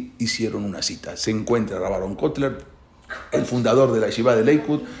y hicieron una cita. Se encuentra Rabban Kotler, el fundador de la yeshiva de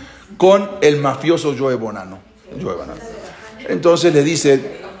Lakewood, con el mafioso Joe Bonanno. Entonces le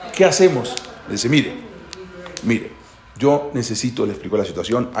dice, ¿qué hacemos? Le dice, mire, yo necesito, le explicó la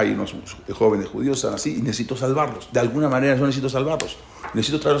situación, hay unos jóvenes judíos, están así, y necesito salvarlos. De alguna manera yo necesito salvarlos.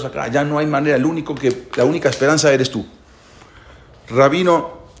 Necesito traerlos acá. Ya no hay manera, la única esperanza eres tú.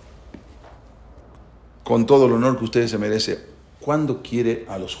 Rabino, con todo el honor que usted se merece, ¿cuándo quiere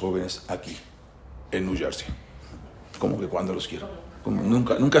a los jóvenes aquí, en New Jersey? ¿Cómo que cuándo los quiero?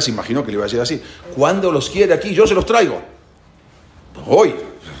 Nunca se imaginó que le iba a decir así. ¿Cuándo los quiere aquí? Yo se los traigo. Hoy,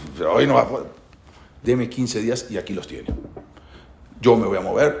 pero hoy no va a poder. Deme 15 días y aquí los tiene. Yo me voy a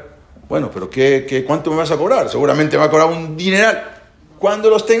mover. Bueno, pero ¿cuánto me vas a cobrar? Seguramente me va a cobrar un dineral.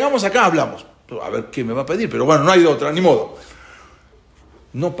 Cuando los tengamos acá hablamos. A ver qué me va a pedir, pero bueno, no hay de otra, ni modo.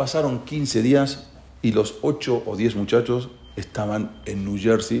 No pasaron 15 días y los 8 o 10 muchachos estaban en New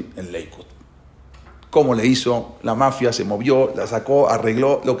Jersey, en Lakewood. ¿Cómo le hizo? La mafia se movió, la sacó,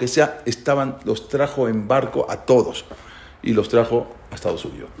 arregló, lo que sea. Los trajo en barco a todos y los trajo a Estados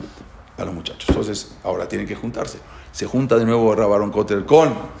Unidos, a los muchachos. Entonces, ahora tienen que juntarse. Se junta de nuevo Rabban Kotler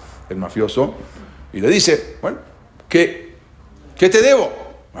con el mafioso y le dice, bueno, ¿qué te debo?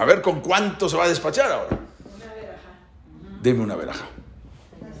 A ver con cuánto se va a despachar ahora. Deme una verajá.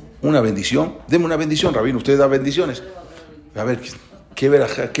 Una bendición. Deme una bendición, rabino. Usted da bendiciones. A ver,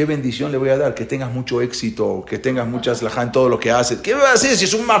 ¿qué bendición le voy a dar? Que tengas mucho éxito, que tengas mucha slajá en todo lo que haces. ¿Qué va a hacer si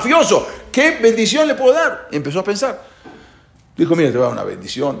es un mafioso? ¿Qué bendición le puedo dar? Y empezó a pensar. Dijo, mira, te voy a dar una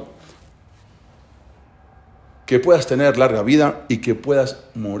bendición. Que puedas tener larga vida y que puedas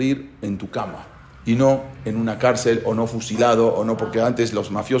morir en tu cama. Y no en una cárcel, o no fusilado, o no, porque antes los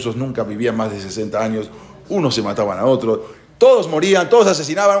mafiosos nunca vivían más de 60 años. Unos se mataban a otros. Todos morían, todos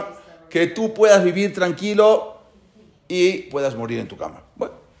asesinaban. Que tú puedas vivir tranquilo y puedas morir en tu cama.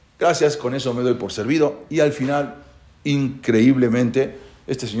 Bueno, gracias, con eso me doy por servido. Y al final, increíblemente,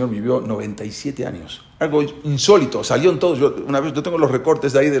 este señor vivió 97 años. Algo insólito, salió en todos. Yo tengo los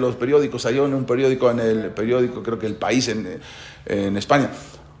recortes de ahí de los periódicos, salió en un periódico, creo que El País en España.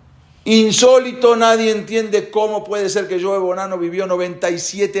 Insólito, nadie entiende cómo puede ser que Joe Bonanno vivió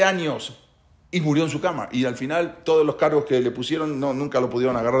 97 años y murió en su cama. Y al final, todos los cargos que le pusieron, nunca lo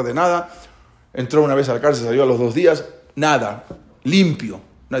pudieron agarrar de nada. Entró una vez a la cárcel, salió a los 2 días, nada, limpio.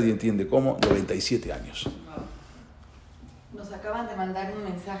 Nadie entiende cómo, 97 años. Nos acaban de mandar un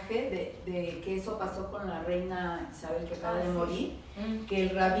mensaje de que eso pasó con la reina Isabel, que acaba de morir, que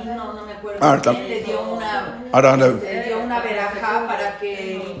el rabino, no me acuerdo, quién, le dio una verajá para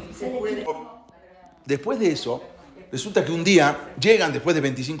que se cure. Después de eso, resulta que un día llegan, después de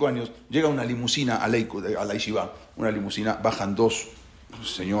 25 años, llega una limusina a la yeshiva, una limusina, bajan 2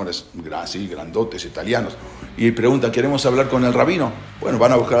 señores, así, grandotes, italianos, y preguntan, ¿queremos hablar con el rabino? Bueno,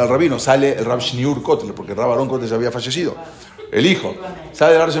 van a buscar al rabino, sale el Rab Shniur Kotler, porque el Rab Aarón Kotler había fallecido, el hijo,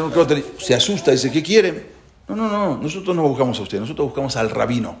 sale el Rab Shniur Kotler, se asusta, dice, ¿qué quieren? No, nosotros no buscamos a usted, nosotros buscamos al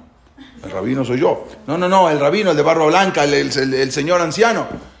rabino. El rabino soy yo. No, el rabino, el de barba blanca, el señor anciano.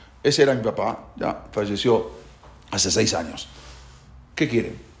 Ese era mi papá, ya falleció hace 6 años. ¿Qué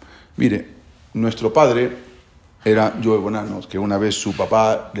quieren? Mire, nuestro padre era Joe Bonanno, que una vez su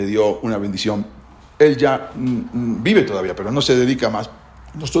papá le dio una bendición. Él ya vive todavía, pero no se dedica más.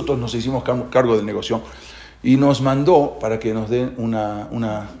 Nosotros nos hicimos cargo del negocio y nos mandó para que nos den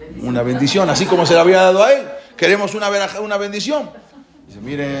una bendición, así como se le había dado a él. Queremos una bendición. Dice,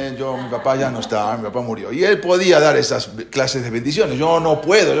 miren, mi papá ya no está, mi papá murió. Y él podía dar esas clases de bendiciones. Yo no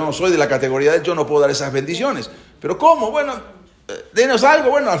puedo, yo no soy de la categoría de él, yo no puedo dar esas bendiciones. ¿Pero cómo? Bueno, denos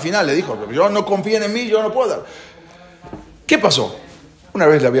algo. Bueno, al final le dijo, yo no confíen en mí, yo no puedo dar. ¿Qué pasó? Una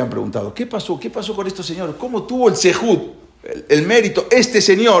vez le habían preguntado, ¿qué pasó con estos señores? ¿Cómo tuvo el sehud, el mérito, este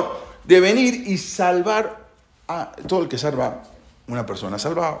señor, de venir y salvar a todo el que salva una persona?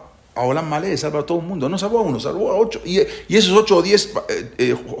 Salva a Olam Malé, salva a todo el mundo. No salvó a uno, salvó a 8. Y esos 8 o 10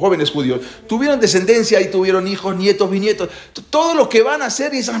 jóvenes judíos tuvieron descendencia y tuvieron hijos, nietos, bisnietos. Todo lo que van a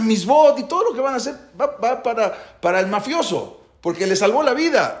hacer, y esas misbot, y todo lo que van a hacer va para el mafioso, porque le salvó la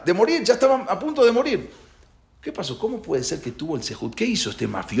vida de morir, ya estaban a punto de morir. ¿Qué pasó? ¿Cómo puede ser que tuvo el sehud? ¿Qué hizo este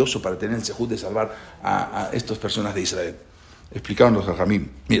mafioso para tener el sehud de salvar a estas personas de Israel? Explicaron los jajamim.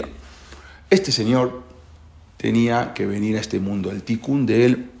 Mira, este señor tenía que venir a este mundo, el tikkun de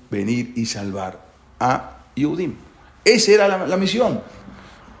él, venir y salvar a Yehudim. Esa era la misión.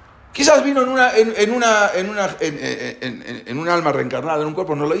 Quizás vino en un alma reencarnada, en un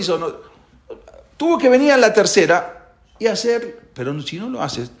cuerpo, no lo hizo. No. Tuvo que venir a la tercera y hacer, pero si no lo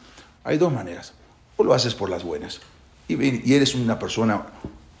haces, hay 2 maneras. O lo haces por las buenas y eres una persona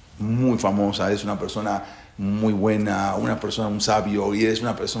muy famosa, eres una persona muy buena, una persona, un sabio, y eres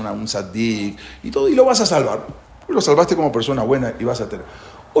una persona, un saddik, y todo, y lo vas a salvar. Lo salvaste como persona buena y vas a tener.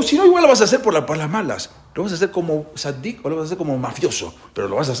 O si no, igual lo vas a hacer por las malas. Lo vas a hacer como saddik o lo vas a hacer como mafioso, pero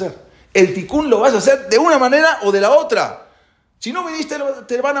lo vas a hacer. El tikkun lo vas a hacer de una manera o de la otra. Si no viniste,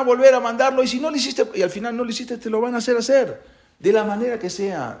 te van a volver a mandarlo, y si no lo hiciste, y al final no lo hiciste, te lo van a hacer. De la manera que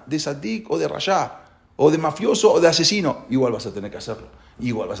sea, de saddik o de rasha, o de mafioso o de asesino, igual vas a tener que hacerlo.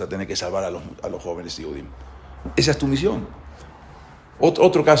 Igual vas a tener que salvar a los jóvenes Yehudim. Esa es tu misión.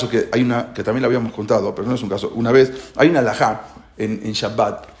 Otro caso que también lo habíamos contado, pero no es un caso. Una vez hay una alajá en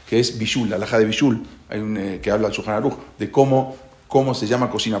Shabbat que es bishul, la alajá de bishul, que habla el Shulchan Aruch de cómo se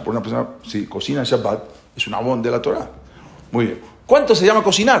llama cocinar. Por una persona, si cocina en Shabbat, es un abón de la Torah. Muy bien. ¿Cuánto se llama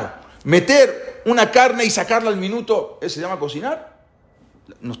cocinar? Meter una carne y sacarla al minuto, ¿se llama cocinar?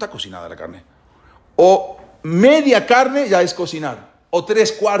 No está cocinada la carne. O media carne ya es cocinar. O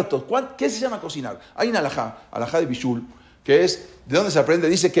 3/4. ¿Qué se llama cocinar? Hay una alajá de bishul, que es, ¿de dónde se aprende?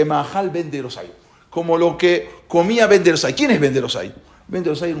 Dice que Mahal Ben Derosai, como lo que comía Ben Derosai. ¿Quién es Ben Derosai? Ben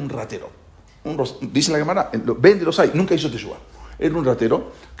Derosai era un ratero. Dice la Gemara, Ben Derosai nunca hizo teshuva. Era un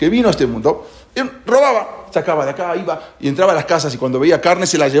ratero que vino a este mundo, robaba, sacaba de acá, iba y entraba a las casas, y cuando veía carne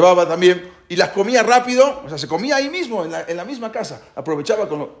se las llevaba también y las comía rápido, o sea, se comía ahí mismo, en la misma casa. Aprovechaba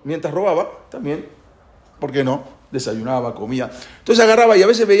mientras robaba también, ¿por qué no? Desayunaba, comía. Entonces agarraba y a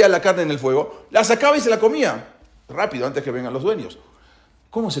veces veía la carne en el fuego, la sacaba y se la comía rápido antes que vengan los dueños.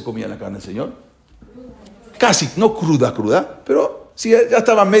 ¿Cómo se comía la carne, señor? Casi, no cruda, pero si ya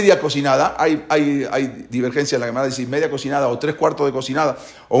estaba media cocinada. Hay divergencia en la Gemara, dice media cocinada o 3/4 de cocinada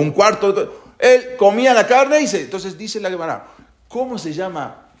o 1/4. Él comía la carne y entonces dice la Gemara, ¿cómo se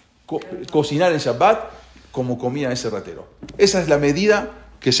llama cocinar en Shabbat? Como comía ese ratero. Esa es la medida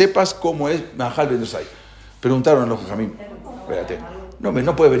que sepas cómo es Mahal Ben Derosai. Preguntaron a los jajamim, espérate,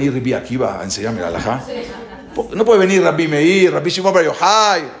 no puede venir Rabbi Akiva a enseñarme la halajá. No puede venir Rabbi Meir, Rabbi Shimon Bar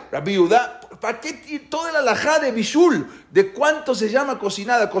Yochai, Rabbi Yehuda. ¿Para qué toda la halajá de bishul? ¿De cuánto se llama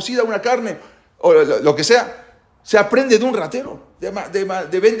cocida una carne? O lo que sea. Se aprende de un ratero,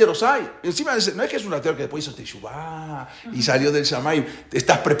 de Ben Derosai. Encima no es que es un ratero que después hizo teshuvá y salió del Shamayim.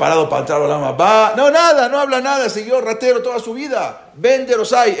 ¿Estás preparado para entrar a la mamá? No, nada, no habla nada. Siguió ratero toda su vida. Ben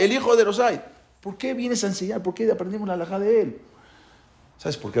Derosai, el hijo de Derosai. ¿Por qué vienes a enseñar? ¿Por qué aprendemos la halajá de él?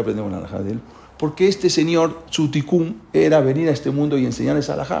 ¿Sabes por qué aprendemos la halajá de él? Porque este señor, su tikkun, era venir a este mundo y enseñar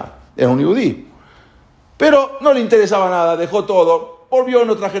esa halajá. Era un yudí. Pero no le interesaba nada, dejó todo. Volvió en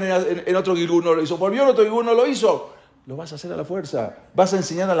otra generación, en otro gilú no lo hizo. Volvió en otro gilú no lo hizo. Lo vas a hacer a la fuerza. Vas a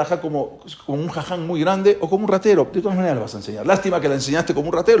enseñar a halajá como un jaján muy grande o como un ratero. De todas maneras lo vas a enseñar. Lástima que la enseñaste como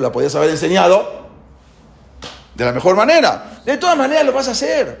un ratero. La podías haber enseñado de la mejor manera. De todas maneras lo vas a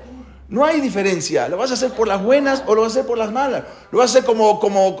hacer. No hay diferencia. Lo vas a hacer por las buenas o lo vas a hacer por las malas. Lo vas a hacer como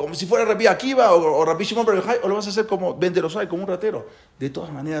si fuera Rabbi Akiva o Rabbi Shimon Bar Yochai, o lo vas a hacer como Ben Derosai, como un ratero. De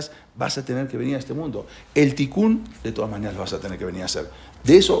todas maneras vas a tener que venir a este mundo. El tikkun, de todas maneras lo vas a tener que venir a hacer.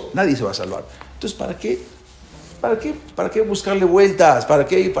 De eso nadie se va a salvar. Entonces, ¿para qué buscarle vueltas? ¿Para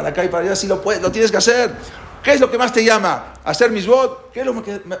qué ir para acá y para allá? Si lo tienes que hacer. ¿Qué es lo que más te llama? ¿Hacer misbot? ¿Qué es lo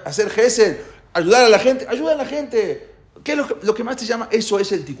que hacer gesed? ¿Ayudar a la gente? Ayuda a la gente. ¿Qué es lo que más te llama? Eso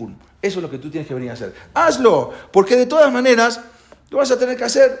es el tikkun. Eso es lo que tú tienes que venir a hacer. Hazlo, porque de todas maneras lo vas a tener que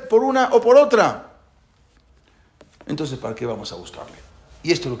hacer por una o por otra. Entonces, ¿para qué vamos a buscarle?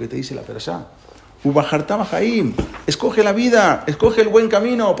 Y esto es lo que te dice la Perashá. Ubajarta Bajaim. Escoge la vida, escoge el buen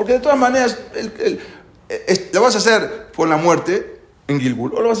camino, porque de todas maneras lo vas a hacer con la muerte en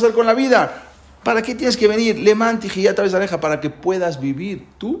Gilgul, o lo vas a hacer con la vida. ¿Para qué tienes que venir? Lemanti Giyata Besareja, para que puedas vivir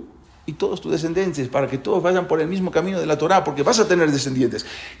tú y todos tus descendientes, para que todos vayan por el mismo camino de la Torá, porque vas a tener descendientes.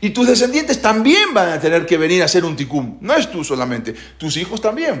 Y tus descendientes también van a tener que venir a hacer un tikkun. No es tú solamente, tus hijos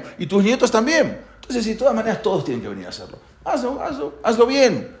también, y tus nietos también. Entonces, de todas maneras, todos tienen que venir a hacerlo. Hazlo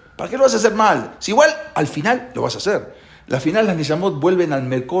bien. ¿Para qué lo vas a hacer mal? Si igual, al final lo vas a hacer. Al final las Neyamot vuelven al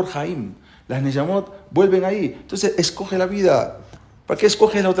Merkor Haim. Las Neyamot vuelven ahí. Entonces, escoge la vida. ¿Para qué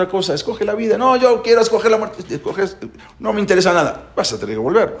escoges la otra cosa? Escoge la vida. No, yo quiero escoger la muerte. No me interesa nada. Vas a tener que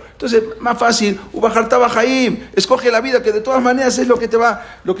volver. Entonces, más fácil. Ubajarta Bajaim. Escoge la vida, que de todas maneras es lo que te va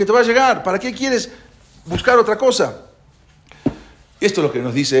a llegar. ¿Para qué quieres buscar otra cosa? Esto es lo que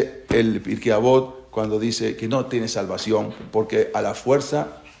nos dice el Pirkei Avot cuando dice que no tienes salvación porque a la fuerza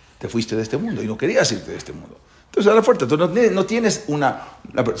te fuiste de este mundo y no querías irte de este mundo. Entonces, a la fuerza, tú no tienes una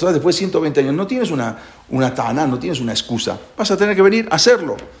persona después de 120 años, no tienes una ta'aná, no tienes una excusa. Vas a tener que venir a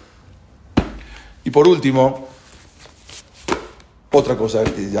hacerlo. Y por último, otra cosa,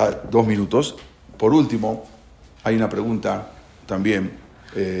 ya 2 minutos. Por último, hay una pregunta también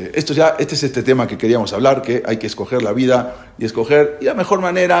Este es este tema que queríamos hablar, que hay que escoger la vida y escoger la mejor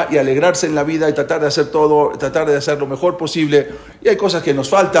manera y alegrarse en la vida y tratar de hacer todo, tratar de hacer lo mejor posible. Y hay cosas que nos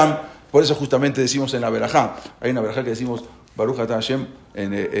faltan, por eso justamente decimos en la verajá, hay una verajá que decimos Ubajarta Bajaim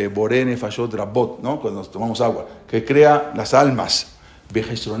en Borene Fayot Rabot, ¿no? Cuando tomamos agua, que crea las almas,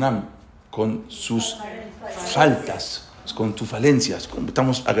 Vejesronam, con sus faltas, con tus falencias.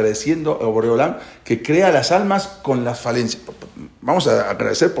 Estamos agradeciendo a Boreolam que crea las almas con las falencias. Vamos a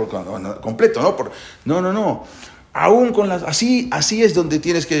agradecer por completo, ¿no? No. Aún con las... Así es donde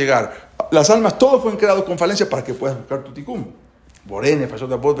tienes que llegar. Las almas, todos fueron creados con falencias para que puedas buscar tu tikkun. Borene, Fayot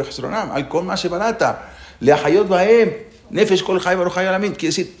Rabot, Vejesronam, al Kol Mashe Barata, Leahayot Baem, Nefesh Kol Chai Baruch Chai Alamin.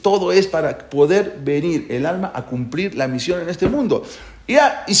 Quiere decir, todo es para poder venir el alma a cumplir la misión en este mundo.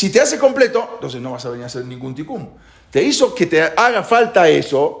 Y si te hace completo, entonces no vas a venir a hacer ningún tikkun. Te hizo que te haga falta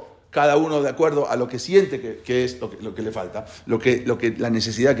eso, cada uno de acuerdo a lo que siente que es lo que le falta, la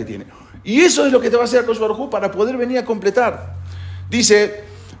necesidad que tiene. Y eso es lo que te va a hacer Akadosh Baruj Hu para poder venir a completar.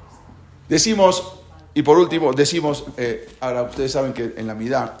 Decimos, y por último, ahora ustedes saben que en la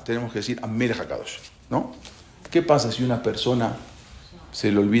Midá tenemos que decir Amelech HaKadosh, ¿no? ¿Qué pasa si una persona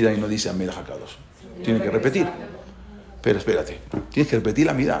se le olvida y no dice Amelech HaKadosh? Tiene que repetir. Pero espérate, tienes que repetir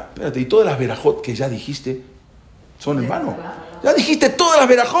la Midá. Espérate, y todas las verajot que ya dijiste son en vano. Ya dijiste todas las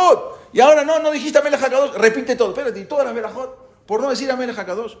verajot. Y ahora no dijiste Amelech HaKadosh. Repite todo. Espérate, y todas las verajot, por no decir Amelech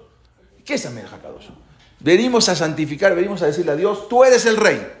HaKadosh. ¿Qué es Amelech HaKadosh? Venimos a santificar, venimos a decirle a Dios, tú eres el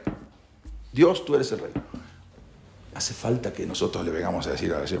rey. Dios, tú eres el rey. ¿Hace falta que nosotros le vengamos a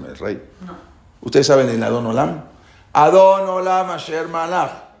decir a Hashem el rey? No. Ustedes saben en Adon Olam. Adon Olam Asher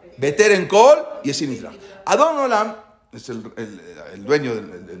Malach. Beter en Kol y Esinitrach. Adon Olam es el dueño,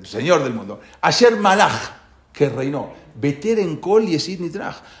 el señor del mundo. Asher Malach, que reinó. Beter en Kol y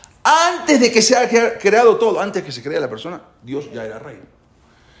Esinitrach. Antes de que se haya creado todo, antes que se crea la persona, Dios ya era rey.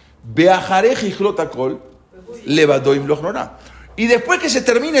 Beajarej y Kol Levadoim Lochnona. Y después que se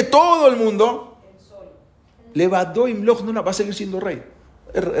termine todo el mundo, Levadoim Lochnona va a seguir siendo rey.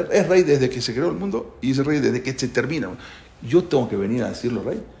 Es rey desde que se creó el mundo y es rey desde que se termina. Yo tengo que venir a decirlo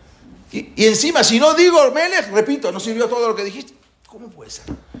rey. Y encima, si no digo Melech, repito, no sirvió todo lo que dijiste. ¿Cómo puede ser?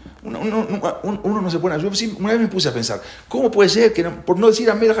 Uno no se pone. Yo una vez me puse a pensar, ¿cómo puede ser que por no decir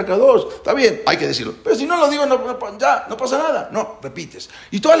Amelech HaKadosh? Está bien, hay que decirlo. Pero si no lo digo, ya no pasa nada. No, repites.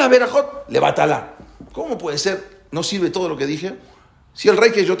 Y todas las verajot, le batalá. ¿Cómo puede ser? ¿No sirve todo lo que dije? Si el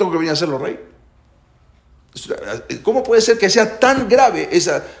rey que yo tengo que venir a hacerlo rey. ¿Cómo puede ser que sea tan grave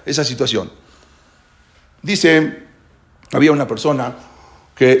esa situación? Dice, había una persona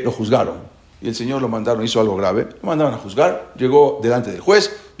que lo juzgaron y el Señor lo mandaron, hizo algo grave, lo mandaron a juzgar, llegó delante del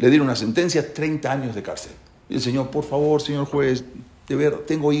juez, le dieron una sentencia, 30 años de cárcel. Y el Señor, por favor, señor juez, de ver,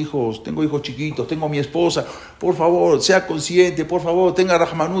 tengo hijos chiquitos, tengo mi esposa, por favor, sea consciente, por favor, tenga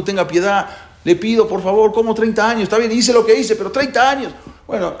rahmanú, tenga piedad, le pido, por favor, como 30 años, está bien, hice lo que hice, pero 30 años.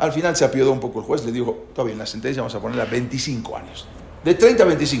 Bueno, al final se apiadó un poco el juez, le dijo, está bien, la sentencia vamos a ponerla a 25 años. De 30 a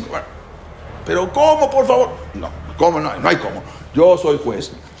 25. Bueno, pero ¿cómo, por favor? No, ¿cómo? No hay cómo. Yo soy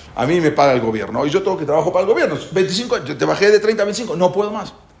juez, a mí me paga el gobierno y yo tengo que trabajar para el gobierno. 25 años, te bajé de 30 a 25, no puedo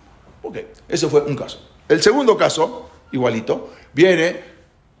más. Ok, ese fue un caso. El segundo caso, igualito, viene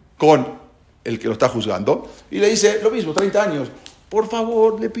con el que lo está juzgando y le dice lo mismo, 30 años. Por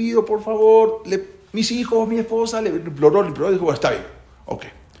favor, le pido, por favor, mis hijos, mi esposa, le imploró, dijo, bueno, está bien, ok,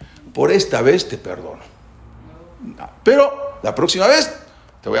 por esta vez te perdono. Pero la próxima vez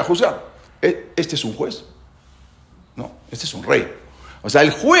te voy a juzgar. ¿Este es un juez? No, este es un rey. O sea,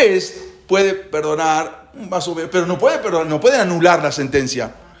 el juez puede perdonar, más o menos, pero no puede perdonar, no puede anular la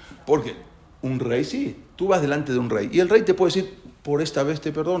sentencia. ¿Por qué? Un rey sí. Tú vas delante de un rey y el rey te puede decir, por esta vez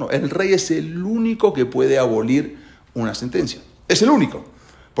te perdono. El rey es el único que puede abolir una sentencia. Es el único.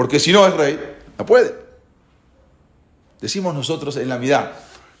 Porque si no es rey, no puede. Decimos nosotros en la Midá,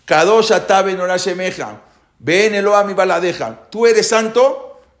 Kadosh atá benorá shemeja, ven Eloah mi baladeja. Tú eres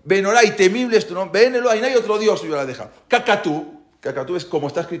santo, benorá y temible es tu nombre, ven Eloah y no hay otro Dios mi baladeja. Cacatú es como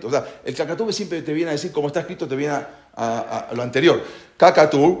está escrito. O sea, el cacatú siempre te viene a decir como está escrito, te viene a lo anterior.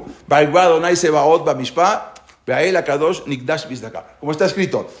 Cacatú, baigvado nai sebaot bamishpa, beael akadosh nikdash bizdaka. Como está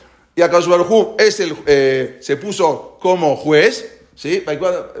escrito. Y Akadosh Baruj Hu se puso como juez, ¿sí?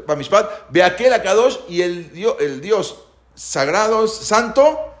 Ve aquel Akadosh y el Dios sagrado,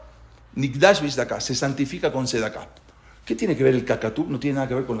 santo, Nikdash Bizdaka, se santifica con Sedaka. ¿Qué tiene que ver el Cacatú? No tiene nada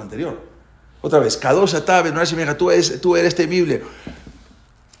que ver con lo anterior. Otra vez, Kadosh Atabe, tú eres temible.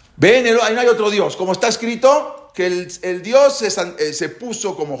 Ven, ahí no hay otro Dios. Como está escrito, que el Dios se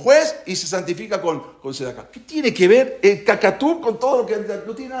puso como juez y se santifica con Sedaka. ¿Qué tiene que ver el Cacatú con todo lo que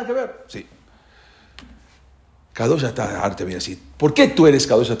no tiene nada que ver? Sí. Kadosh Ata, ahora te voy a decir, ¿por qué tú eres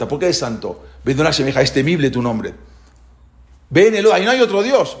Kadosh Ata? ¿Por qué eres santo? Bendoná Shemeja, es temible tu nombre. Ven el ahí no hay otro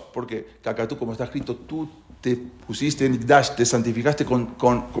Dios, porque Kakatú, como está escrito, tú te pusiste en Nikdash, te santificaste con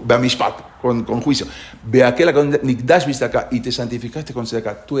juicio. Ve aquel con Nikdash viste acá y te santificaste con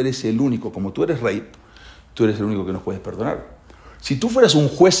Sedaka. Tú eres el único, como tú eres rey, tú eres el único que nos puedes perdonar. Si tú fueras un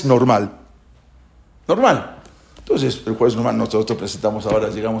juez normal, entonces el juez normal, nosotros presentamos ahora,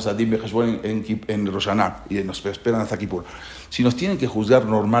 llegamos a Dim Hashbon en Rosh Hashanah y nos esperan hasta Kippur. Si nos tienen que juzgar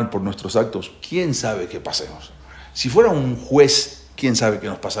normal por nuestros actos, ¿quién sabe qué pasemos? Si fuera un juez, ¿quién sabe qué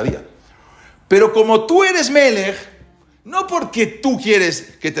nos pasaría? Pero como tú eres Melech, no porque tú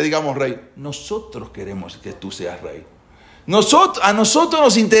quieres que te digamos rey, nosotros queremos que tú seas rey. A nosotros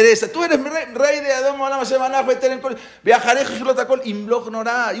nos interesa. Tú eres rey de Adón, igual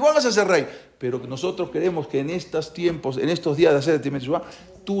vas a ser rey. Pero nosotros queremos que en estos tiempos, en estos días de hacer el Timet Shuvah,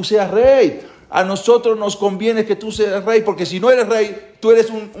 tú seas rey. A nosotros nos conviene que tú seas rey, porque si no eres rey, tú eres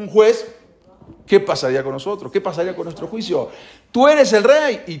un juez. ¿Qué pasaría con nosotros? ¿Qué pasaría con nuestro juicio? Tú eres el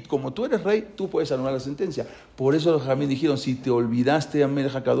rey, y como tú eres rey, tú puedes anular la sentencia. Por eso los Jamín dijeron, si te olvidaste a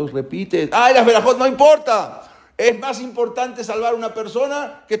Melech HaKadosh, repite. Las verajot no importa. Es más importante salvar a una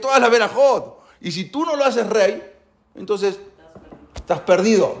persona que todas las verajot. Y si tú no lo haces rey, entonces estás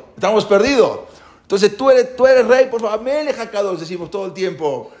perdido. Estamos perdidos. Entonces tú eres rey, por favor. Melech HaKadosh, decimos todo el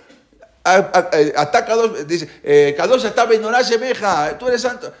tiempo. Ataca dos, dice, Kadosh está Bendoná Shemeja. Tú eres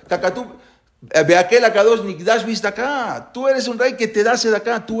santo. Kakatú. Ve aquel a Kadosh Nikdash viste acá. Tú eres un rey que te da de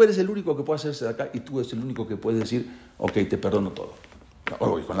acá. Tú eres el único que puede hacerse de acá. Y tú eres el único que puede decir, ok, te perdono todo.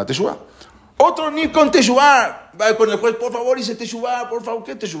 Voy con la Teshuvah. Otro ni con Teshuvah. Va con el juez, por favor, hice Teshuvah, por favor,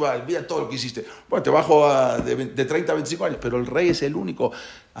 ¿qué Teshuvah? Mira todo lo que hiciste. Bueno, te bajo de 30 a 25 años. Pero el rey es el único.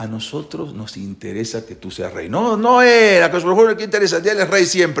 A nosotros nos interesa que tú seas rey. No era, que os lo que interesa. Él es rey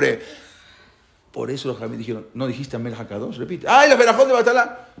siempre. Por eso los Jamín dijeron, ¿no dijiste a Melech HaKadosh? Repite. La verajot de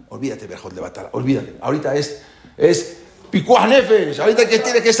Batalá. Olvídate, verajot de Batalá. Olvídate. Ahorita es Pikuach Nefesh. Ahorita que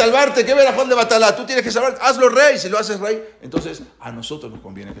tienes que salvarte. ¿Qué verajot de Batalá? Tú tienes que salvarte. Hazlo rey. Si lo haces rey, entonces a nosotros nos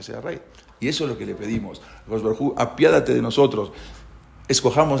conviene que sea rey. Y eso es lo que le pedimos. Apiádate de nosotros.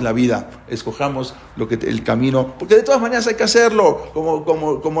 Escojamos la vida, escojamos el camino, porque de todas maneras hay que hacerlo,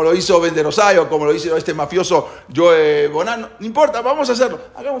 como lo hizo Benderosayo, como lo hizo este mafioso Joe Bonano, no importa, vamos a hacerlo,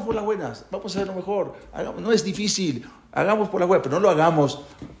 hagamos por las buenas, vamos a hacerlo mejor, no es difícil, hagamos por las buenas, pero no lo hagamos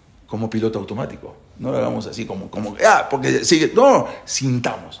como piloto automático, no lo hagamos así porque sigue, no,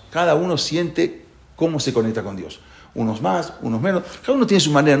 sintamos, cada uno siente cómo se conecta con Dios. Unos más, unos menos, cada uno tiene su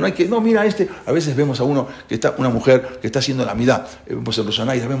manera, mira a veces vemos a una mujer que está haciendo la midá, vemos en Rosh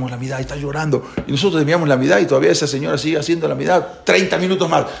Hashanah y vemos la midá y está llorando, y nosotros miramos la midá y todavía esa señora sigue haciendo la midá 30 minutos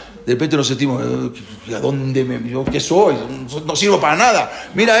más, de repente nos sentimos, ¿a dónde yo qué soy? No sirvo para nada,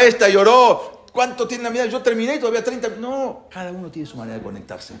 mira esta lloró, ¿cuánto tiene la midá? Yo terminé y todavía 30, no, cada uno tiene su manera de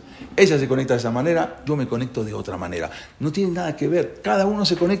conectarse, ella se conecta de esa manera, yo me conecto de otra manera, no tiene nada que ver, cada uno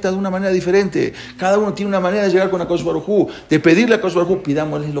se conecta de una manera diferente, cada uno tiene una manera de llegar con Akadosh Baruj Hu, de pedirle a Akadosh Baruj Hu,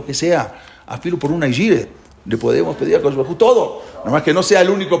 pidámosle lo que sea, afilo por una Ijire, le podemos pedir a Akadosh Baruj Hu todo, nada más que no sea el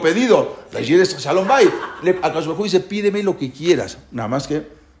único pedido, la Ijire es Shalom Bay, Akadosh Baruj Hu dice, pídeme lo que quieras, nada más que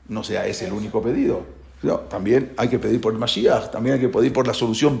no sea ese el único pedido. No, también hay que pedir por el Mashiach, también hay que pedir por la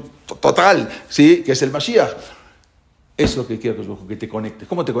solución total, ¿sí? Que es el Mashiach. Eso es lo que quiero que te conectes.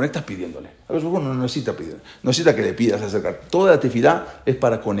 ¿Cómo te conectas? Pidiéndole. No necesita pedir, no necesita que le pidas acercar. Toda la tefilá es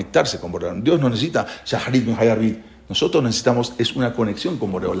para conectarse con Boreolam. Dios no necesita Shaharit min Hayarbit. Nosotros necesitamos es una conexión con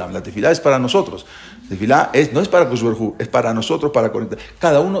Boreolam. La tefilá es para nosotros. La tefilá no es para Kosh Baruj Hu, es para nosotros, para conectar.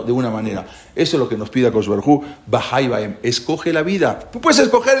 Cada uno de una manera. Eso es lo que nos pide Kosh Baruj Hu. Bajaim, escoge la vida. Tú puedes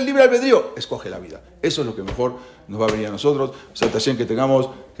escoger el libre albedrío. Escoge la vida. Eso es lo que mejor nos va a venir a nosotros. Satayen que tengamos,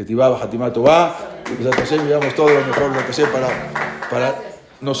 que Tibá, Bajatimá, Tobá. Que Satayen veamos todo lo mejor para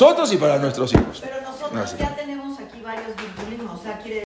nosotros y para nuestros hijos. Pero nosotros ya tenemos aquí varios virtualismos. O sea, quiere